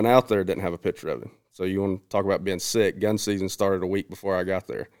 Driving out there, didn't have a picture of him. So you want to talk about being sick? Gun season started a week before I got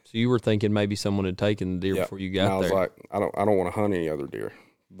there. So you were thinking maybe someone had taken the deer before you got there. I was like, I don't want to hunt any other deer.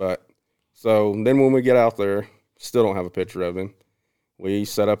 But so then when we get out there, still don't have a picture of him. We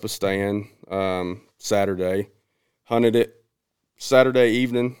set up a stand Saturday, hunted it Saturday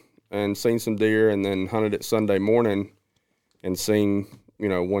evening and seen some deer, and then hunted it Sunday morning and seen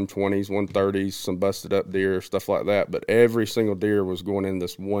 120s, 130s, some busted up deer, stuff like that. But every single deer was going in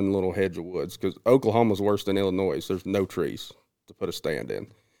this one little hedge of woods, because Oklahoma's worse than Illinois. There's no trees to put a stand in.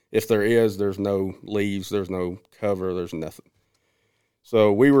 If there is, there's no leaves, there's no cover, there's nothing.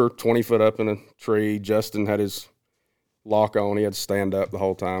 So we were 20 foot up in a tree. Justin had his lock on. He had to stand up the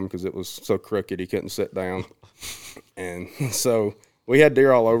whole time because it was so crooked he couldn't sit down. And so we had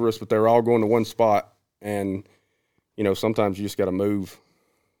deer all over us, but they were all going to one spot. And, sometimes you just got to move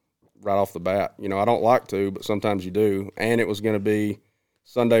right off the bat. I don't like to, but sometimes you do. And it was going to be,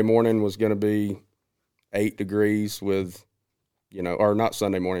 Sunday morning was going to be 8 degrees with, or not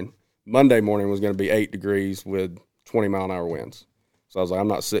Sunday morning. Monday morning was going to be 8 degrees with 20-mile-an-hour winds. So I was like, I'm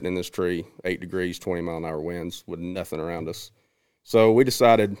not sitting in this tree, 8 degrees, 20-mile-an-hour winds with nothing around us. So we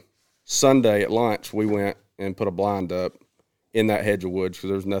decided Sunday at lunch, we went and put a blind up in that hedge of woods because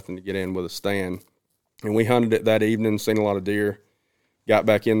there was nothing to get in with a stand. And we hunted it that evening, seen a lot of deer. Got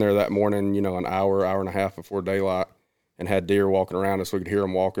back in there that morning, an hour and a half before daylight, and had deer walking around us. We could hear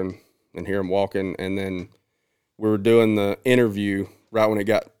them walking. And then we were doing the interview right when it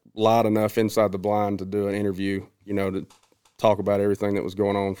got light enough inside the blind to do an interview, to talk about everything that was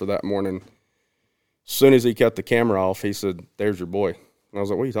going on for that morning. As soon as he cut the camera off, he said, "There's your boy." And I was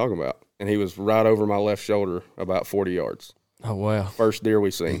like, "What are you talking about?" And he was right over my left shoulder, about 40 yards. Oh, wow. First deer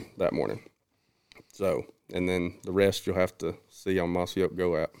we seen that morning. So, and then the rest you'll have to see on Mossy Oak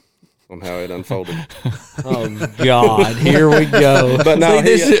Go App on how it unfolded. Oh, God. Here we go. But no, see,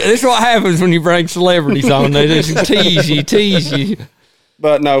 this is what happens when you bring celebrities on. They just tease you.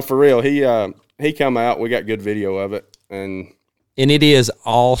 But no, for real, he come out. We got good video of it. And it is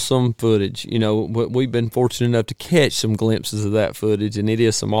awesome footage. We've been fortunate enough to catch some glimpses of that footage, and it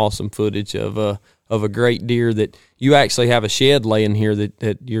is some awesome footage of a great deer that you actually have a shed laying here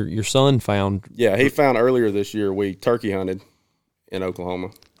that your son found. Yeah, he found earlier this year. We turkey hunted in Oklahoma.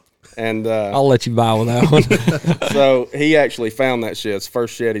 And I'll let you buy with that one. So he actually found that shed. It's the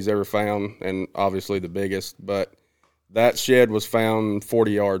first shed he's ever found, and obviously the biggest. But that shed was found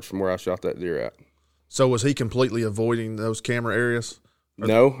 40 yards from where I shot that deer at. So was he completely avoiding those camera areas?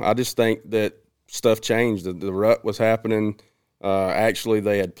 No, I just think that stuff changed. The rut was happening. Actually,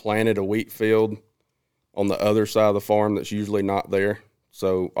 they had planted a wheat field on the other side of the farm that's usually not there.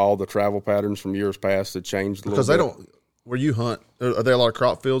 So all the travel patterns from years past had changed a little bit. Because they don't – where you hunt, are there a lot of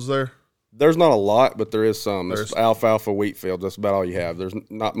crop fields there? There's not a lot, but there is some. It's alfalfa wheat fields. That's about all you have. There's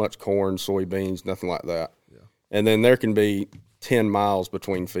not much corn, soybeans, nothing like that. Yeah. And then there can be 10 miles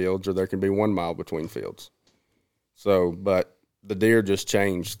between fields, or there can be 1 mile between fields. So, but the deer just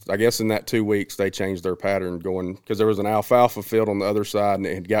changed. I guess in that 2 weeks they changed their pattern going, because there was an alfalfa field on the other side and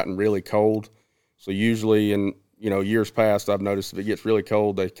it had gotten really cold. So usually in years past, I've noticed if it gets really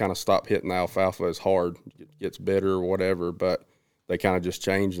cold, they kind of stop hitting the alfalfa as hard. It gets bitter or whatever, but they kind of just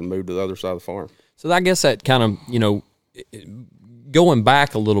changed and moved to the other side of the farm. So I guess that kind of, going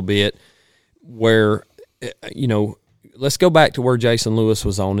back a little bit where, let's go back to where Jason Lewis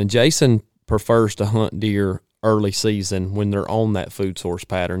was on. And Jason prefers to hunt deer early season when they're on that food source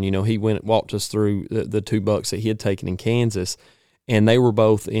pattern. He walked us through the 2 bucks that he had taken in Kansas, and they were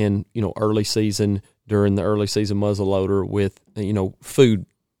both in, early season, during the early season muzzleloader with, food.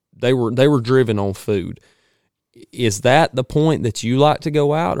 They were driven on food. Is that the point that you like to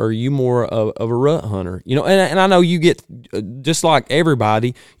go out, or are you more of a rut hunter? And I know you get, just like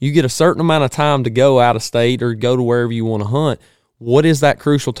everybody, you get a certain amount of time to go out of state or go to wherever you want to hunt. What is that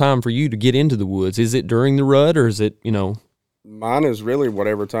crucial time for you to get into the woods? Is it during the rut, or is it, Mine is really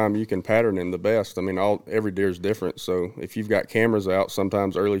whatever time you can pattern in the best. I mean, every deer is different. So if you've got cameras out,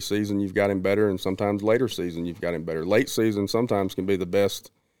 sometimes early season you've got him better, and sometimes later season you've got him better. Late season sometimes can be the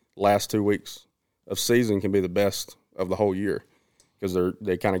best. Last 2 weeks of season can be the best of the whole year, because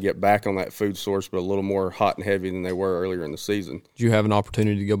they kind of get back on that food source, but a little more hot and heavy than they were earlier in the season. Did you have an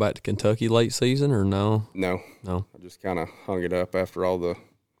opportunity to go back to Kentucky late season, or no? No. I just kind of hung it up after all the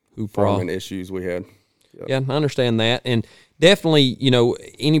farming issues we had. Yep. Yeah, I understand that. And definitely,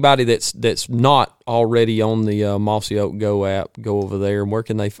 anybody that's not already on the Mossy Oak Go app, go over there. And where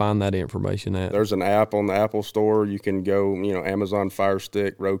can they find that information at? There's an app on the Apple Store. You can go, Amazon Fire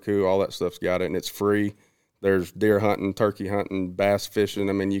Stick, Roku, all that stuff's got it, and it's free. There's deer hunting, turkey hunting, bass fishing.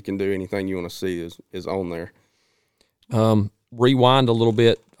 I mean, you can do anything you want to see is on there. Rewind a little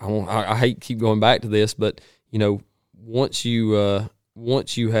bit. I hate to keep going back to this, but, once you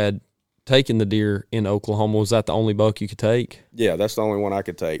had taken the deer in Oklahoma, was that the only buck you could take? Yeah, that's the only one I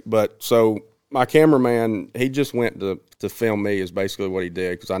could take. But so my cameraman, he just went to film me is basically what he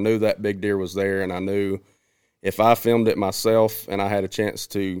did, because I knew that big deer was there, and I knew if I filmed it myself and I had a chance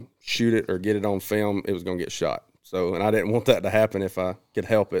to shoot it or get it on film, it was going to get shot. So, and I didn't want that to happen if I could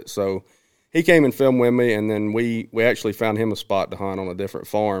help it. So he came and filmed with me, and then we actually found him a spot to hunt on a different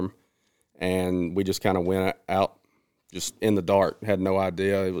farm, and we just kind of went out just in the dark, had no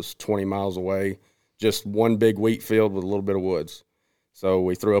idea. It was 20 miles away, just one big wheat field with a little bit of woods. So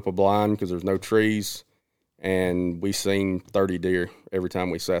we threw up a blind because there's no trees, and we seen 30 deer every time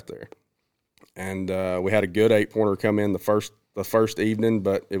we sat there. And we had a good 8-pointer come in the first evening,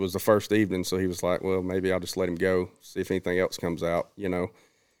 but it was the first evening, so he was like, well, maybe I'll just let him go, see if anything else comes out,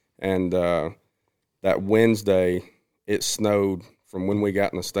 And that Wednesday, it snowed from when we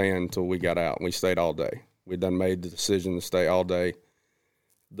got in the stand till we got out, and we stayed all day. We done made the decision to stay all day.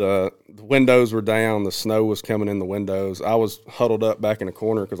 The windows were down. The snow was coming in the windows. I was huddled up back in a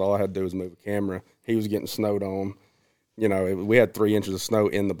corner because all I had to do was move a camera. He was getting snowed on. We had 3 inches of snow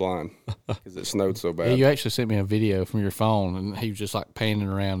in the blind because it snowed so bad. Yeah, you actually sent me a video from your phone, and he was just like panning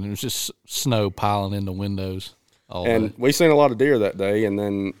around. And it was just snow piling in the windows all day. We seen a lot of deer that day, and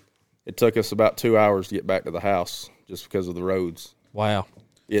then it took us about 2 hours to get back to the house just because of the roads. Wow.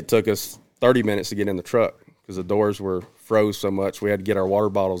 It took us 30 minutes to get in the truck because the doors were froze so much. We had to get our water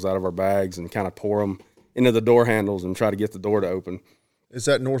bottles out of our bags and kind of pour them into the door handles and try to get the door to open. Is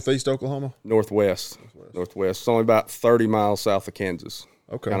that northeast Oklahoma? Northwest. It's only about 30 miles south of Kansas.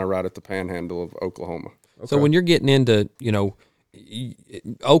 Okay. Kind of right at the panhandle of Oklahoma. Okay. So when you're getting into,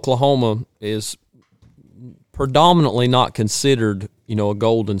 Oklahoma is predominantly not considered, a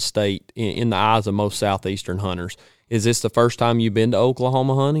golden state in the eyes of most southeastern hunters. Is this the first time you've been to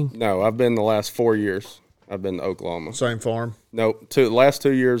Oklahoma hunting? No, I've been the last 4 years. I've been to Oklahoma. Same farm? No, the last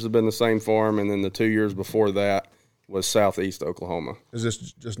 2 years have been the same farm, and then the 2 years before that was southeast Oklahoma. Is this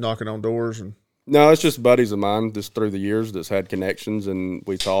just knocking on doors? And No, it's just buddies of mine just through the years that's had connections, and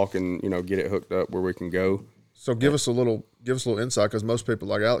we talk and, get it hooked up where we can go. So give us a little insight, because most people,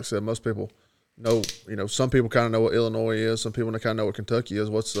 like Alex said, most people know, some people kind of know what Illinois is. Some people kind of know what Kentucky is.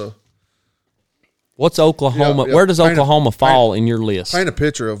 What's Oklahoma? Yeah, Where does Oklahoma fall in your list? Paint a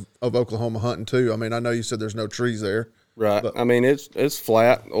picture of Oklahoma hunting too. I mean, I know you said there's no trees there. Right. But, I mean, it's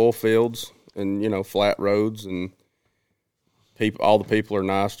flat, oil fields, and, flat roads, and all the people are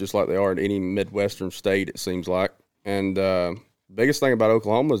nice, just like they are in any Midwestern state, it seems like. And biggest thing about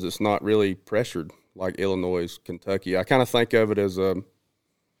Oklahoma is it's not really pressured like Illinois, Kentucky. I kind of think of it as a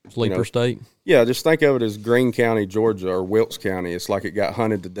Sleeper state? Yeah, just think of it as Greene County, Georgia, or Wilkes County. It's like it got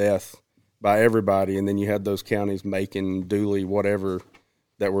hunted to death by everybody, and then you had those counties, Macon, Dooley, whatever,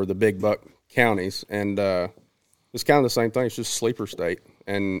 that were the big buck counties. And it's kind of the same thing. It's just sleeper state.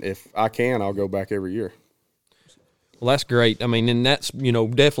 And if I can, I'll go back every year. Well, that's great. I mean, and that's,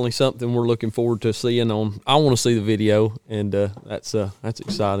 definitely something we're looking forward to seeing on. I want to see the video, and that's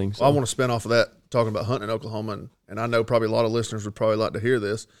exciting. So. Well, I want to spin off of that, talking about hunting in Oklahoma, and I know probably a lot of listeners would probably like to hear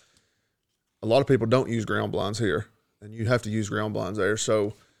this. A lot of people don't use ground blinds here, and you have to use ground blinds there.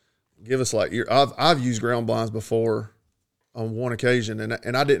 So give us I've used ground blinds before on one occasion,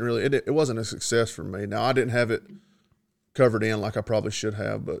 and I didn't really, it wasn't a success for me. Now, I didn't have it covered in like I probably should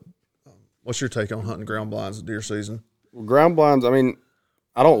have, but what's your take on hunting ground blinds deer season? Well, ground blinds, I mean,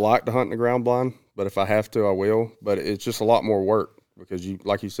 I don't like to hunt in the ground blind, but if I have to, I will. But it's just a lot more work because,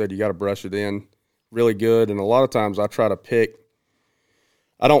 like you said, you got to brush it in really good. And a lot of times I don't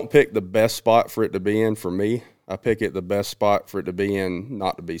pick the best spot for it to be in for me. I pick it the best spot for it to be in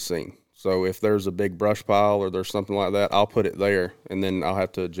not to be seen. So if there's a big brush pile or there's something like that, I'll put it there, and then I'll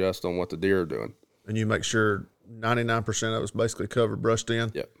have to adjust on what the deer are doing. And you make sure 99% of it's basically covered, brushed in?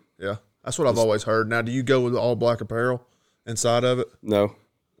 Yep. Yeah. That's what I've always heard. Now, do you go with all black apparel inside of it? No.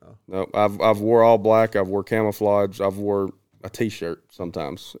 I've wore all black. I've wore camouflage. I've wore a T-shirt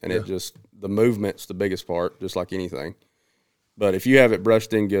sometimes, and it just, the movement's the biggest part, just like anything. But if you have it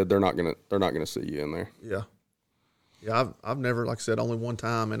brushed in good, they're not gonna see you in there. Yeah. Yeah, I've never, like I said, only one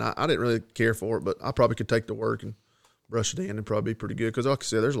time, and I didn't really care for it, but I probably could take the work and brush it in and probably be pretty good. Because like I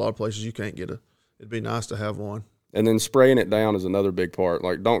said, there's a lot of places you can't get it'd be nice to have one. And then spraying it down is another big part.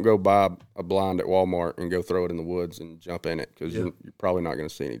 Like, don't go buy a blind at Walmart and go throw it in the woods and jump in it because you're probably not going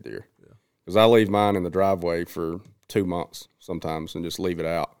to see any deer. Because I leave mine in the driveway for 2 months sometimes and just leave it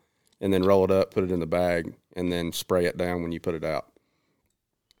out and then roll it up, put it in the bag, and then spray it down when you put it out.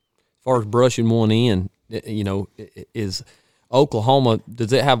 As far as brushing one in, is Oklahoma,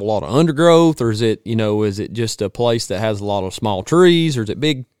 does it have a lot of undergrowth, or is it just a place that has a lot of small trees, or is it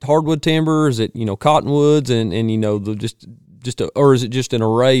big hardwood timber, or is it, cottonwoods and or is it just an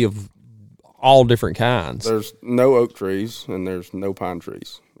array of all different kinds? There's no oak trees and there's no pine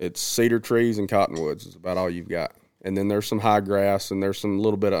trees. It's cedar trees and cottonwoods is about all you've got. And then there's some high grass and there's some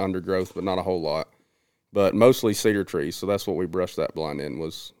little bit of undergrowth, but not a whole lot. But mostly cedar trees. So that's what we brushed that blind in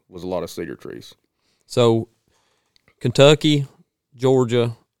was a lot of cedar trees. So Kentucky,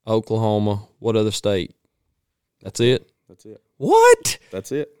 Georgia, Oklahoma, what other state? That's it? That's it. What?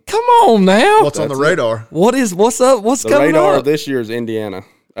 That's it. Come on now. What's on the radar? What's up? What's the coming radar up? this year is Indiana.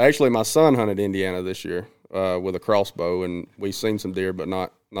 Actually, my son hunted Indiana this year with a crossbow, and we've seen some deer, but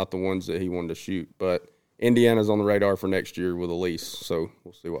not the ones that he wanted to shoot. But Indiana's on the radar for next year with a lease, so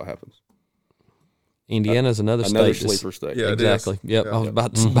we'll see what happens. Indiana's another sleeper state. Yeah, exactly. Yep. Yeah. I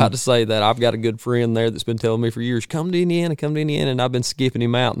was about to say that. I've got a good friend there that's been telling me for years, come to Indiana, and I've been skipping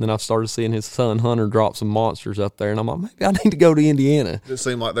him out, and then I started seeing his son Hunter drop some monsters up there, and I'm like, maybe I need to go to Indiana. Did it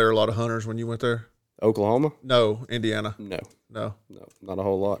seem like there were a lot of hunters when you went there? Oklahoma? No, Indiana. No, No. not a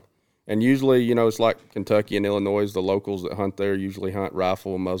whole lot. And usually, it's like Kentucky and Illinois, the locals that hunt there usually hunt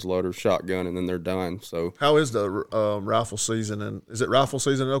rifle, muzzleloader, shotgun, and then they're done. So How is the rifle season? And is it rifle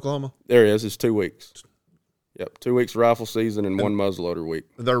season in Oklahoma? there it is. It's 2 weeks. Yep, 2 weeks rifle season and one muzzleloader week.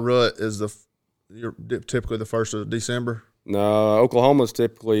 Their rut is you're typically the 1st of December? No, Oklahoma's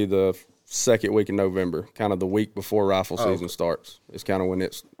typically the second week in November, kind of the week before rifle season starts. It's kind of when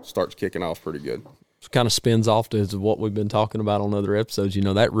it starts kicking off pretty good. kind of spins off to what we've been talking about on other episodes. You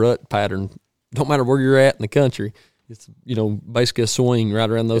know, that rut pattern, don't matter where you're at in the country, it's, you know, basically a swing right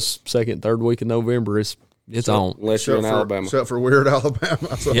around those second, third week of November. It's on. Unless you're in Alabama. Except for weird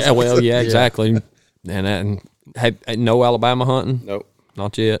Alabama. Yeah, well, yeah, exactly. And no Alabama hunting? Nope.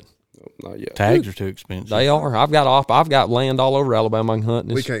 Not yet. Nope, not yet. Tags are too expensive. They are. I've got land all over Alabama I can hunt.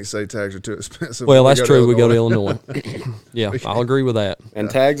 We can't say tags are too expensive. Well, that's true. We go to Illinois. Yeah, I'll agree with that. And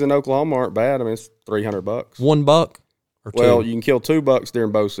tags in Oklahoma aren't bad. I mean, it's $300. $1 or two? Well, you can kill 2 bucks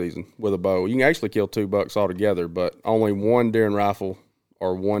during bow season with a bow. You can actually kill 2 bucks altogether, but only 1 during rifle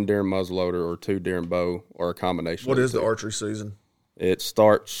or 1 during muzzleloader or 2 during bow or a combination. What is the two. archery season? It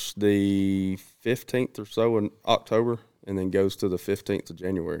starts the 15th or so in October and then goes to the 15th of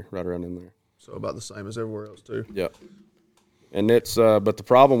January, right around in there. So about the same as everywhere else too. Yep. And it's but the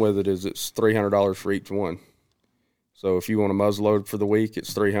problem with it is it's $300 for each one. So if you want a muzzleload for the week,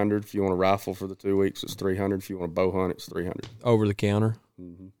 it's $300. If you want a rifle for the 2 weeks, it's $300. If you want a bow hunt, it's $300. Over the counter.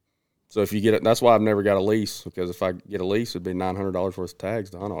 So if you get it, that's why I've never got a lease, because if I get a lease, it'd be $900 worth of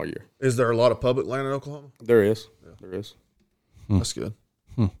tags to hunt all year. Is there a lot of public land in Oklahoma? There is. There is. That's good.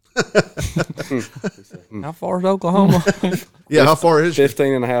 How far is Oklahoma? Yeah, how far is it?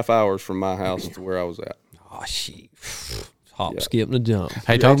 15 and a half hours from my house to where I was at. Oh, shit. Hop, skip, and a jump.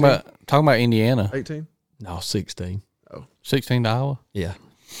 Hey, talking about Indiana, 18? No, 16. 16 to Iowa. Yeah.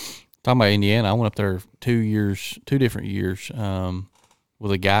 Talking about Indiana, I went up there 2 different years,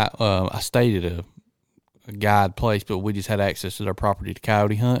 with a guy. I stayed at a guide place, but we just had access to their property to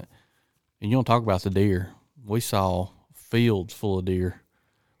coyote hunt. And you don't talk about the deer. We saw fields full of deer.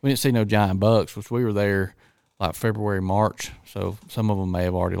 We didn't see no giant bucks, which we were there like February, March. So some of them may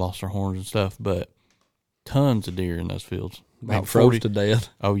have already lost their horns and stuff, but tons of deer in those fields. About froze to death.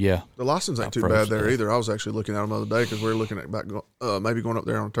 Oh, yeah. The license ain't too bad there either. I was actually looking at them the other day because we were looking at maybe going up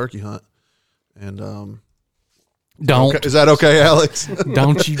there on a turkey hunt. And Don't. okay. Is that okay, Alex?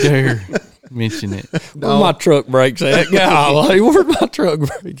 Don't you dare mention it. Where my truck brakes at? Golly, where's my truck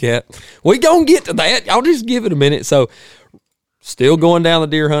brake at? We gonna get to that. I'll just give it a minute. So, still going down the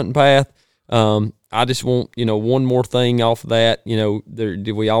deer hunting path. I just want, one more thing off of that.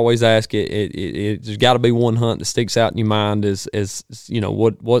 We always ask it. There's got to be one hunt that sticks out in your mind as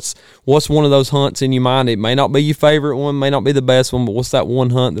what's one of those hunts in your mind? It may not be your favorite one, may not be the best one, but what's that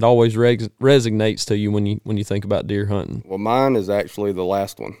one hunt that always resonates to you when you think about deer hunting? Well, mine is actually the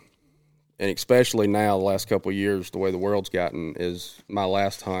last one. And especially now, the last couple of years, the way the world's gotten, is my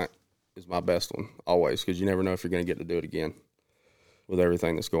last hunt is my best one, always, because you never know if you're going to get to do it again with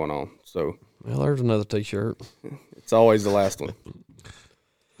everything that's going on. So, well, there's another T-shirt. It's always the last one.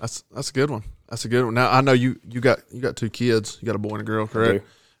 That's a good one. That's a good one. Now I know you got 2 kids. You got a boy and a girl, correct? I do.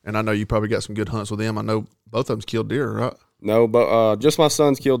 And I know you probably got some good hunts with them. I know both of them's killed deer, right? No, but just my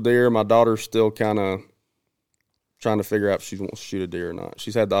son's killed deer. My daughter's still kind of trying to figure out if she wants to shoot a deer or not.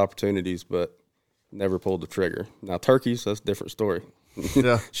 She's had the opportunities, but never pulled the trigger. Now turkeys, that's a different story.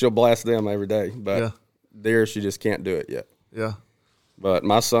 Yeah. She'll blast them every day, but deer, she just can't do it yet. Yeah. But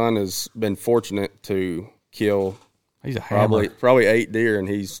my son has been fortunate to kill He's a hammer. probably 8 deer, and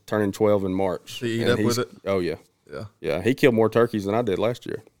he's turning 12 in March. He eat And up with it? Oh, yeah. Yeah. Yeah, he killed more turkeys than I did last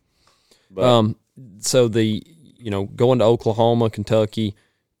year. But So going to Oklahoma, Kentucky,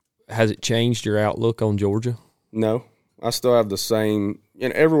 has it changed your outlook on Georgia? no, I still have the same.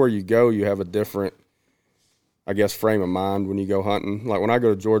 And everywhere you go, you have a different, I guess, frame of mind when you go hunting. Like when I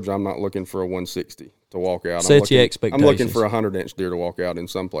go to Georgia, I'm not looking for a 160 to walk out. Set your expectations. I'm looking for a 100-inch deer to walk out in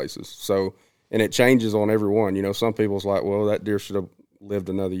some places. So, and it changes on every one. Some people's like, well, that deer should have lived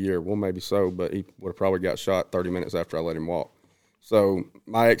another year. Well, maybe so, but he would have probably got shot 30 minutes after I let him walk. So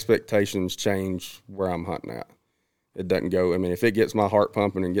my expectations change where I'm hunting at. It doesn't go. I mean, if it gets my heart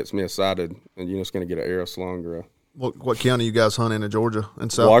pumping and gets me excited, and it's going to get an arrow slung or a What county you guys hunt in Georgia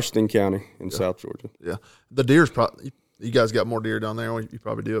and South? Washington County in South Georgia. Yeah. The deer's probably you guys got more deer down there. You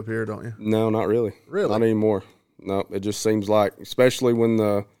probably do up here, don't you? No, not really. Really? Not anymore. No, it just seems like, especially when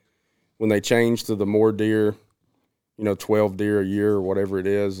they change to the more deer, 12 deer a year or whatever it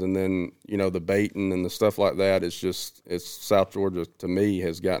is, and then the baiting and the stuff like that. It's South Georgia to me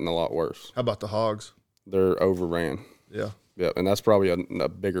has gotten a lot worse. How about the hogs? They're overran. Yeah. Yeah, and that's probably a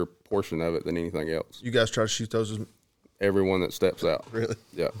bigger portion of it than anything else. You guys try to shoot those as Everyone that steps out. really?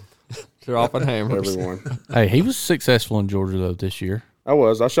 Yeah, Dropping hammers. everyone. Hey, he was successful in Georgia, though, this year. I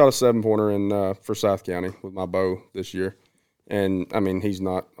shot a 7-pointer in for South County with my bow this year, and I mean he's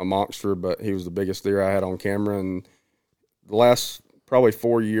not a monster, but he was the biggest deer I had on camera. And the last probably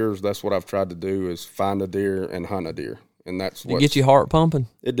 4 years, that's what I've tried to do is find a deer and hunt a deer, and that's Did it get your heart pumping?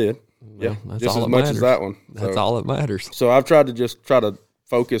 It did. Well, Yeah, that's just all as that much matters. as that one. That's all that matters. So I've tried to just try to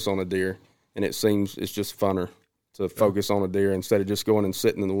focus on a deer and it's just funner to focus on a deer instead of just going and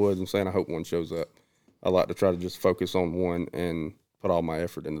sitting in the woods and saying, I hope one shows up. I like to try to just focus on one and put all my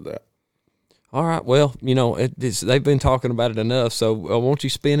effort into that. All right. Well, they've been talking about it enough. So won't you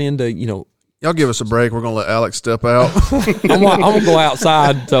spin into, Y'all give us a break. We're going to let Alex step out. I'm going to go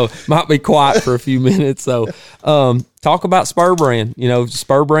outside, so might be quiet for a few minutes. So, talk about Spur Brand.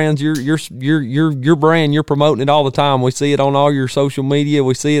 Spur Brand's your brand. You're promoting it all the time. We see it on all your social media.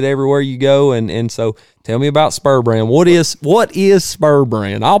 We see it everywhere you go. And so, tell me about Spur Brand. What is Spur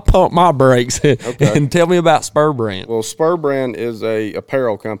Brand? I'll pump my brakes and tell me about Spur Brand. Well, Spur Brand is a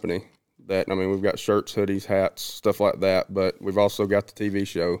apparel company we've got shirts, hoodies, hats, stuff like that. But we've also got the TV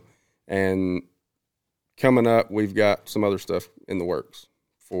show. And coming up, we've got some other stuff in the works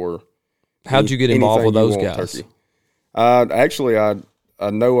for. How'd you get involved with those guys? Turkey. Actually, I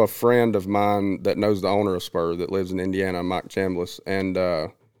know a friend of mine that knows the owner of Spur that lives in Indiana, Mike Chambliss, and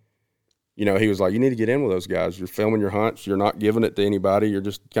he was like, "You need to get in with those guys. You're filming your hunts. You're not giving it to anybody. You're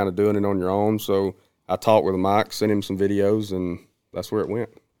just kind of doing it on your own." So I talked with Mike, sent him some videos, and that's where it went.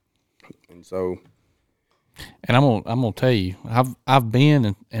 And so. And I'm gonna tell you, I've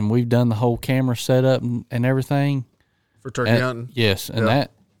been and we've done the whole camera setup and everything For turkey hunting? Yes, and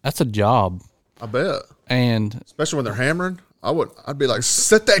that's a job. I bet. And especially when they're hammering, I'd be like,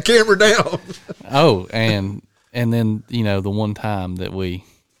 set that camera down. and then the one time that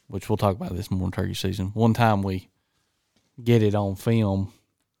which we'll talk about this more in turkey season. One time we get it on film.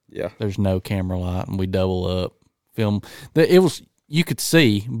 Yeah, there's no camera light, and we double up film. You could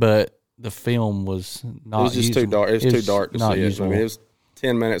see, but the film was not. It was just usable. too dark. It's too dark to see usable. it. It was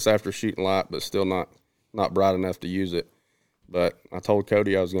 10 minutes after shooting light, but still not bright enough to use it. But I told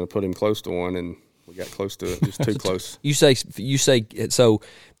Cody I was going to put him close to one, and we got close to it. Just too close. You say so.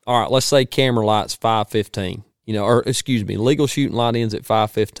 All right, let's say camera light's 5:15. Legal shooting light ends at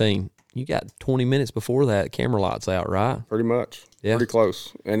 5:15. You got 20 minutes before that camera light's out, right? Pretty much. Yeah. Pretty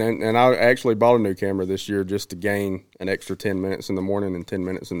close. And I actually bought a new camera this year just to gain an extra 10 minutes in the morning and 10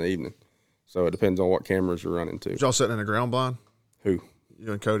 minutes in the evening. So it depends on what cameras you're running to. Was y'all sitting in a ground blind? Who?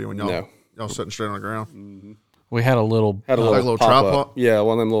 You and Cody when y'all sitting straight on the ground? Mm-hmm. We had a little little tripod. Yeah,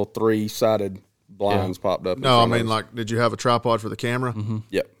 one of them little 3-sided blinds popped up. No, I mean did you have a tripod for the camera? Mm-hmm.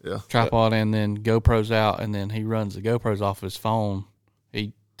 Yep. Yeah. Tripod, and then GoPro's out, and then he runs the GoPros off his phone.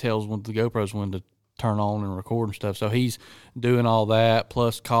 He tells when the GoPros when to turn on and record and stuff. So he's doing all that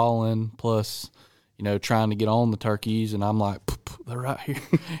plus calling plus. Trying to get on the turkeys, and I'm like, they're right here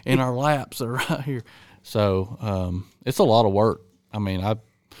in our laps. They're right here. So it's a lot of work. I mean, I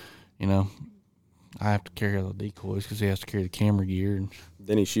have to carry all the decoys because he has to carry the camera gear. And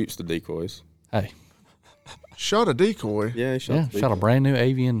then he shoots the decoys. Hey, shot a decoy. Yeah, he shot a brand new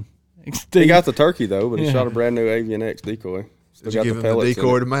Avian XD. He got the turkey though, but he shot a brand new Avian X decoy. Did you give him the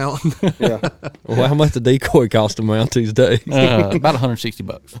decoy to mount? Yeah. Well, how much the decoy cost to mount these days? About $160.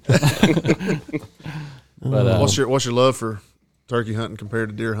 But what's your love for turkey hunting compared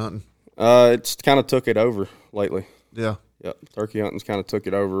to deer hunting? It's kind of took it over lately. Yeah. Yep. Turkey hunting's kind of took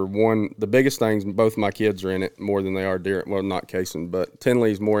it over. The biggest things, both my kids are in it more than they are deer. Well, not Cason, but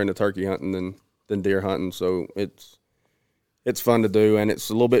Tinley's more into turkey hunting than deer hunting. So it's fun to do, and it's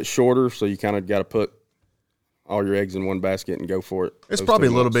a little bit shorter. So you kind of got to put all your eggs in one basket and go for it. It's probably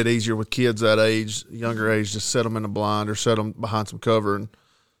a little bit easier with kids that age, younger age, just set them in a blind or set them behind some cover,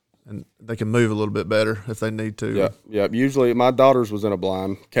 and they can move a little bit better if they need to. Yeah. Usually my daughter's was in a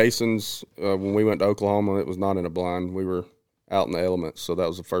blind. Cason's, when we went to Oklahoma, it was not in a blind. We were out in the elements, so that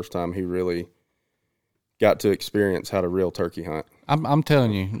was the first time he really got to experience how to real turkey hunt. I'm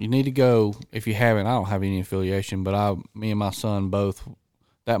telling you, you need to go, if you haven't. I don't have any affiliation, but me and my son both,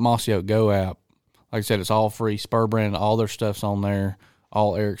 that Mossy Oak Go app, like I said, it's all free. Spur Brand, all their stuff's on there,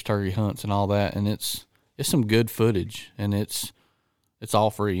 all Eric's turkey hunts and all that, and it's some good footage, and it's all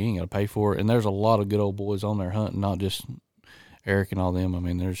free. You ain't got to pay for it, and there's a lot of good old boys on there hunting, not just Eric and all them. I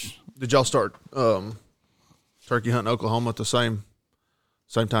mean, there's. Did y'all start turkey hunting in Oklahoma at the same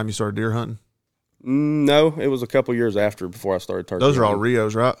time you started deer hunting? No, it was a couple years after before I started turkey. Those are all hunting.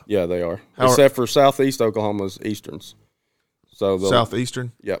 Rios, right? Yeah, they are. Except for southeast Oklahoma's Easterns. So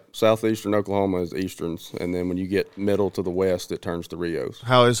southeastern? Yep. Southeastern Oklahoma is Easterns, and then when you get middle to the west, it turns to Rios.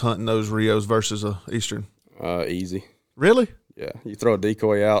 How is hunting those Rios versus Eastern? Easy. Really? Yeah. You throw a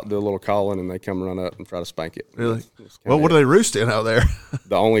decoy out, do a little calling, and they come run up and try to spank it. Really? Well, what do they roost in out there?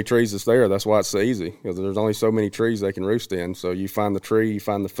 The only trees that's there. That's why it's so easy, because there's only so many trees they can roost in. So you find the tree, you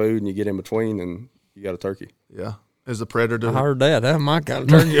find the food, and you get in between, and you got a turkey. Yeah. Is the predator? I heard that. That's my kind of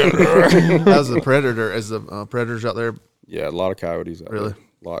turkey. How's the predator? Is the predators out there? Yeah, a lot of coyotes out really? there.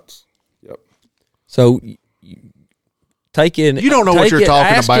 Lots. Yep. So take it. You don't know what you're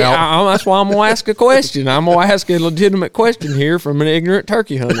talking about. That's why I'm gonna ask a question. I'm gonna ask a legitimate question here from an ignorant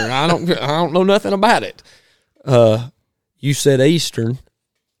turkey hunter. I don't know nothing about it. You said Eastern.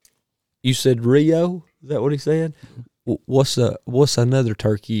 You said Rio. Is that what he said? What's another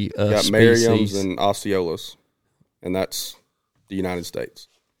turkey got species? Merriam's and Osceolas, and that's the United States.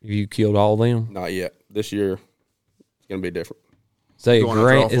 You killed all them? Not yet. This year, it's going to be different.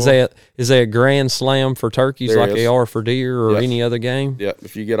 Is they a grand slam for turkeys There like is. they are for deer or Yes. any other game? Yeah,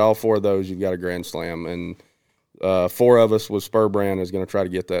 if you get all 4 of those, you've got a grand slam. And 4 of us with Spur Brand is going to try to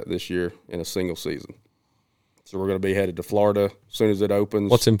get that this year in a single season. So we're going to be headed to Florida as soon as it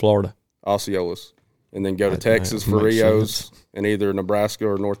opens. What's in Florida? Osceolas. And then go to That Texas for makes Rios, sense. and either Nebraska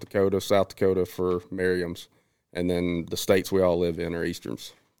or North Dakota, South Dakota for Merriam's. And then the states we all live in are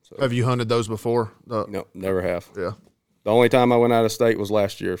Easterns. So, Have you hunted those before? no, never have. Yeah. The only time I went out of state was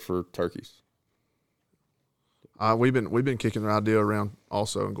last year for turkeys. We've been kicking the idea around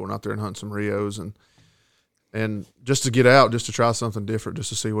also and going out there and hunting some Rios and just to get out, just to try something different, just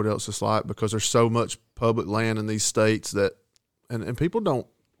to see what else it's like, because there's so much public land in these states that and people don't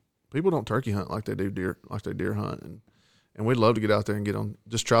turkey hunt like they do deer hunt, and we'd love to get out there and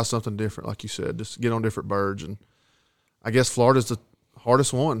just try something different, like you said, just get on different birds. And I guess Florida's the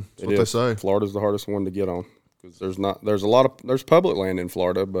hardest one. That's what they say. Florida's the hardest one to get on because there's public land in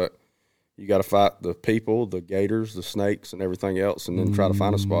Florida, but you got to fight the people, the gators, the snakes, and everything else, and then try to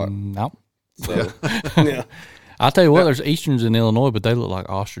find a spot. No. So, yeah. I'll tell you what, there's Easterns in Illinois, but they look like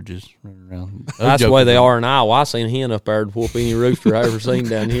ostriches running around. Those That's the way jokers they are in Iowa. I seen a hen up there to whoop any rooster I ever seen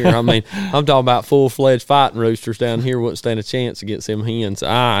down here. I mean, I'm talking about full-fledged fighting roosters down here wouldn't stand a chance against them hens.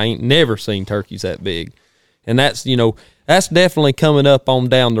 I ain't never seen turkeys that big. And that's definitely coming up on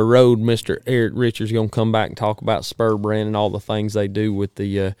down the road. Mr. Eric Richards going to come back and talk about Spur Brand and all the things they do with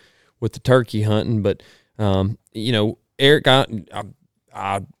the turkey hunting. But, Eric,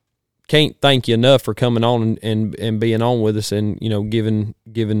 I can't thank you enough for coming on and being on with us and,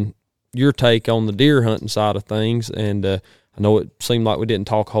 giving your take on the deer hunting side of things. And I know it seemed like we didn't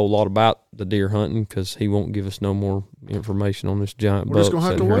talk a whole lot about the deer hunting because he won't give us no more information on this giant buck. We're just gonna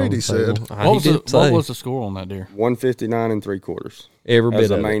have to sitting here wait, on he the said. table. What was the score on that deer? 159 3/4. Every bit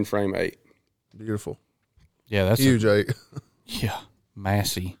As a of it. mainframe 8. Beautiful. Yeah, that's Huge 8. yeah,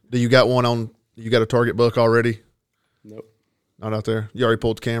 massy. Do you got you got a target buck already? Nope. Not out there? You already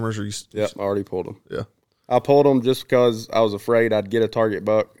pulled the cameras or you? Yep, I already pulled them. Yeah. I pulled them just because I was afraid I'd get a target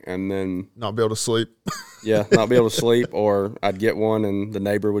buck and then, Not be able to sleep. not be able to sleep, or I'd get one and the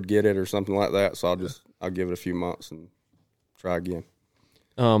neighbor would get it or something like that. So I'll give it a few months and try again.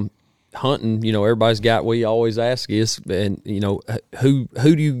 Hunting, everybody's got, we always ask is, and who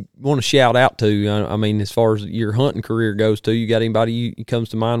do you want to shout out to? I mean, as far as your hunting career goes you got anybody you comes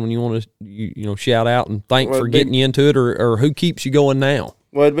to mind when you want to, shout out and thank for getting you into it, or who keeps you going now?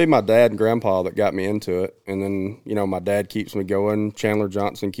 Well, it'd be my dad and grandpa that got me into it. And then, my dad keeps me going. Chandler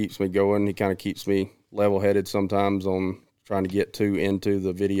Johnson keeps me going. He kind of keeps me level-headed sometimes on trying to get into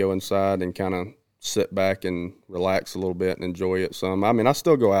the video inside and kind of sit back and relax a little bit and enjoy it some. I mean, I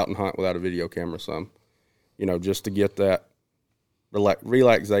still go out and hunt without a video camera some, just to get that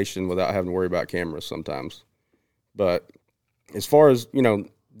relaxation without having to worry about cameras sometimes. But as far as,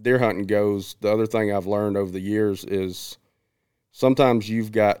 deer hunting goes, the other thing I've learned over the years is sometimes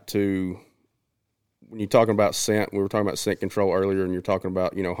you've got to, when you're talking about scent, we were talking about scent control earlier, and you're talking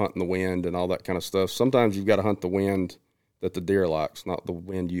about, hunting the wind and all that kind of stuff. Sometimes you've got to hunt the wind that the deer likes, not the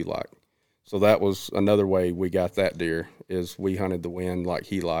wind you like. So that was another way we got that deer, is we hunted the wind like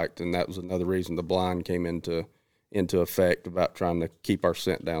he liked, and that was another reason the blind came into effect about trying to keep our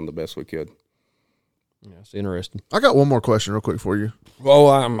scent down the best we could. Yeah, it's interesting. I got one more question real quick for you.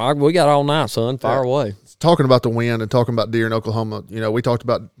 Well, we got all night, son. Fire away. Talking about the wind and talking about deer in Oklahoma, we talked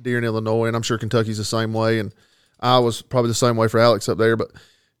about deer in Illinois, and I'm sure Kentucky's the same way, and I was probably the same way for Alex up there. But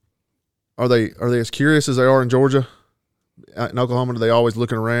are they as curious as they are in Georgia? In Oklahoma, are they always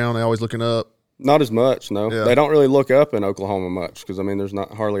looking around? They always looking up? Not as much, no. Yeah. They don't really look up in Oklahoma much because, there's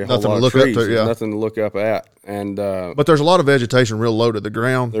not hardly a whole Nothing lot to of look up trees. to, yeah. There's nothing to look up at. And But there's a lot of vegetation real low to the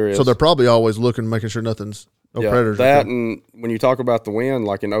ground. There is. So they're probably always looking, making sure no predators. that, and when you talk about the wind,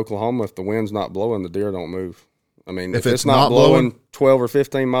 like in Oklahoma, if the wind's not blowing, the deer don't move. If it's not blowing 12 or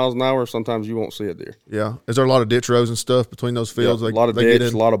 15 miles an hour, sometimes you won't see a deer. Yeah. Is there a lot of ditch rows and stuff between those fields? Yeah, a lot of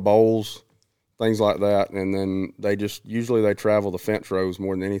ditch, a lot of bowls, things like that. And then they usually travel the fence rows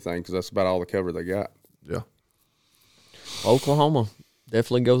more than anything because that's about all the cover they got. Yeah. Oklahoma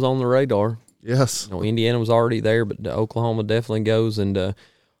definitely goes on the radar. Yes. Indiana was already there, but Oklahoma definitely goes, and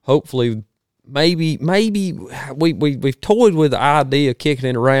hopefully maybe we've toyed with the idea of kicking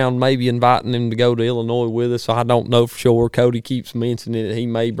it around, maybe inviting him to go to Illinois with us. I don't know for sure. Cody keeps mentioning it. He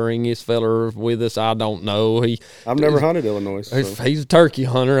may bring his feller with us. I don't know. I've never hunted Illinois. So. He's a turkey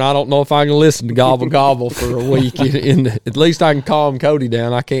hunter, and I don't know if I can listen to gobble gobble for a week. At least I can calm Cody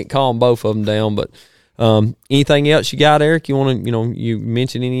down. I can't calm both of them down, but. Anything else you got, Eric? You want to, you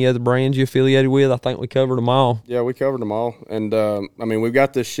mentioned any other brands you affiliated with? I think we covered them all. Yeah, we covered them all. And, we've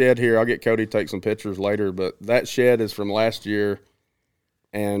got this shed here. I'll get Cody to take some pictures later, but that shed is from last year.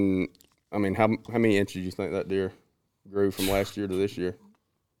 And, how many inches do you think that deer grew from last year to this year?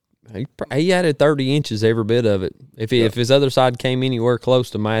 He added 30 inches every bit of it. If his other side came anywhere close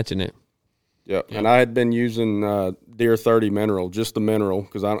to matching it. Yeah, and I had been using Deer 30 mineral, just the mineral,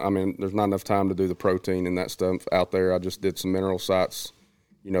 because there's not enough time to do the protein and that stuff out there. I just did some mineral sites,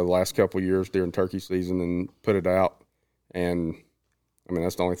 the last couple of years during turkey season and put it out. And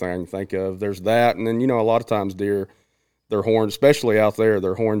that's the only thing I can think of. There's that, and then a lot of times deer, their horns, especially out there,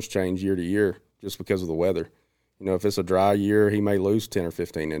 their horns change year to year just because of the weather. If it's a dry year, he may lose 10 or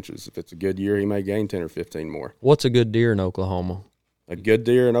 15 inches. If it's a good year, he may gain 10 or 15 more. What's a good deer in Oklahoma? A good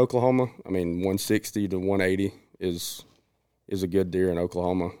deer in Oklahoma, 160 to 180 is a good deer in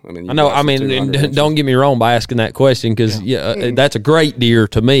Oklahoma. I know. Don't get me wrong by asking that question because that's a great deer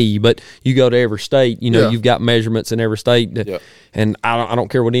to me. But you go to every state, you've got measurements in every state, and I don't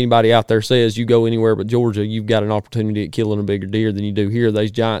care what anybody out there says. You go anywhere but Georgia, you've got an opportunity at killing a bigger deer than you do here.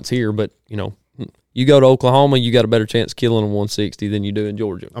 Those giants here, but you go to Oklahoma, you got a better chance of killing a 160 than you do in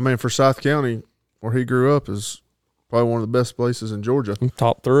Georgia. Forsyth County, where he grew up, is probably one of the best places in Georgia.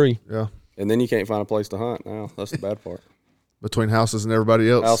 Top 3. Yeah. And then you can't find a place to hunt now. That's the bad part. Between houses and everybody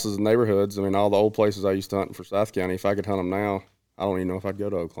else. Houses and neighborhoods. All the old places I used to hunt in Forsyth County, if I could hunt them now, I don't even know if I'd go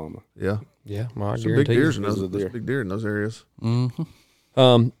to Oklahoma. Yeah. Yeah. Well, There's big deer in those areas.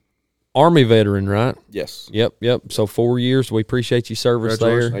 Mm-hmm. Army veteran, right? Yes. Yep. So 4 years. We appreciate your service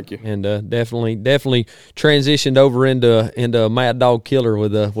there. Thank you. And definitely transitioned over into a mad dog killer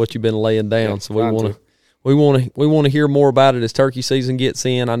with what you've been laying down. Yeah, so we want to hear more about it as turkey season gets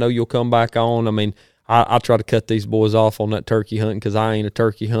in. I know you'll come back on. I try to cut these boys off on that turkey hunting because I ain't a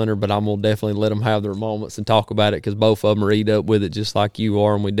turkey hunter, but I'm going to definitely let them have their moments and talk about it because both of them are eat up with it just like you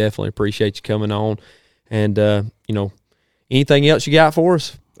are, and we definitely appreciate you coming on. And, anything else you got for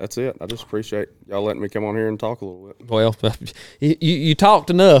us? That's it. I just appreciate y'all letting me come on here and talk a little bit. Well, you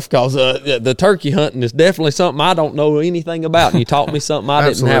talked enough because the turkey hunting is definitely something I don't know anything about, and you taught me something I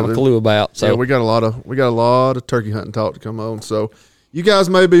didn't have a clue about. So yeah, we got a lot of turkey hunting talk to come on. So you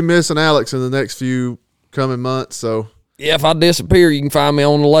guys may be missing Alex in the next few coming months. So yeah, if I disappear, you can find me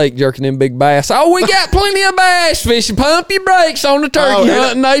on the lake jerking them big bass. Oh, we got plenty of bass fishing. Pump your brakes on the turkey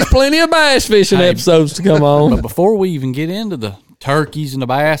hunting. There's plenty of bass fishing episodes to come on. But before we even get into the turkeys and the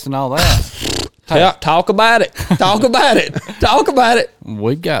bass and all that. Talk about it. Talk about it.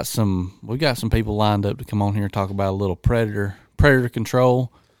 We got some people lined up to come on here and talk about a little predator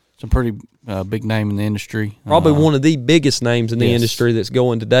control. Some pretty big name in the industry. Probably one of the biggest names in the industry that's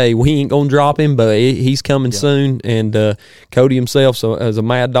going today. We ain't gonna drop him, but he's coming soon. And Cody himself, so as a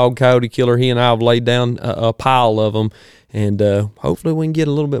mad dog coyote killer, he and I have laid down a pile of them. And hopefully we can get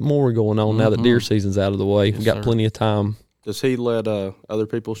a little bit more going on now that deer season's out of the way. We've got plenty of time. Does he let other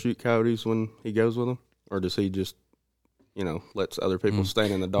people shoot coyotes when he goes with them? Or does he just, lets other people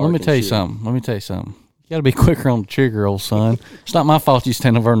stand in the dark? Let me tell you something. You got to be quicker on the trigger, old son. It's not my fault you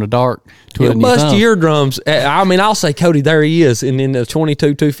stand over in the dark. He'll bust your eardrums. I'll say, Cody, there he is. And then the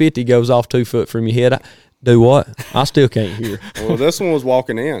 22-250 goes off 2 foot from your head. Do what? I still can't hear. Well, this one was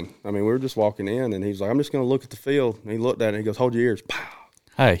walking in. We were just walking in, and he's like, I'm just going to look at the field. And he looked at it, and he goes, hold your ears. Pow.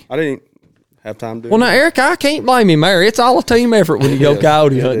 Hey. I didn't have time to do Well, now, Eric, I can't blame him there. It's all a team effort when you go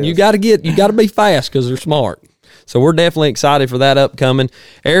coyote hunting. You got to be fast because they're smart. So we're definitely excited for that upcoming.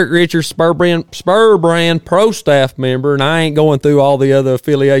 Eric Richards, Spur Brand Pro Staff member, and I ain't going through all the other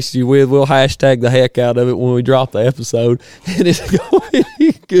affiliations you with. We'll hashtag the heck out of it when we drop the episode. And it's going to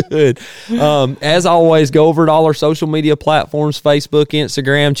be good. As always, go over to all our social media platforms, Facebook,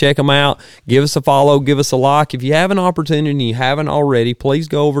 Instagram. Check them out. Give us a follow. Give us a like. If you have an opportunity and you haven't already, please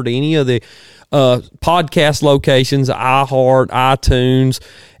go over to any of the podcast locations, iHeart, iTunes,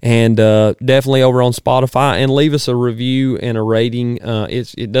 and definitely over on Spotify, and leave us a review and a rating.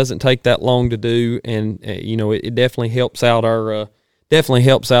 It doesn't take that long to do, and it definitely helps out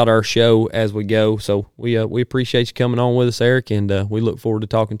our show as we go. So we appreciate you coming on with us, Eric, and we look forward to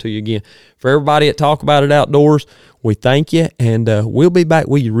talking to you again. For everybody at Talk About It Outdoors, we thank you, and we'll be back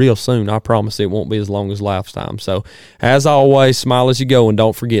with you real soon. I promise it won't be as long as lifetime. So as always, smile as you go, and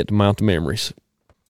don't forget to mount the memories.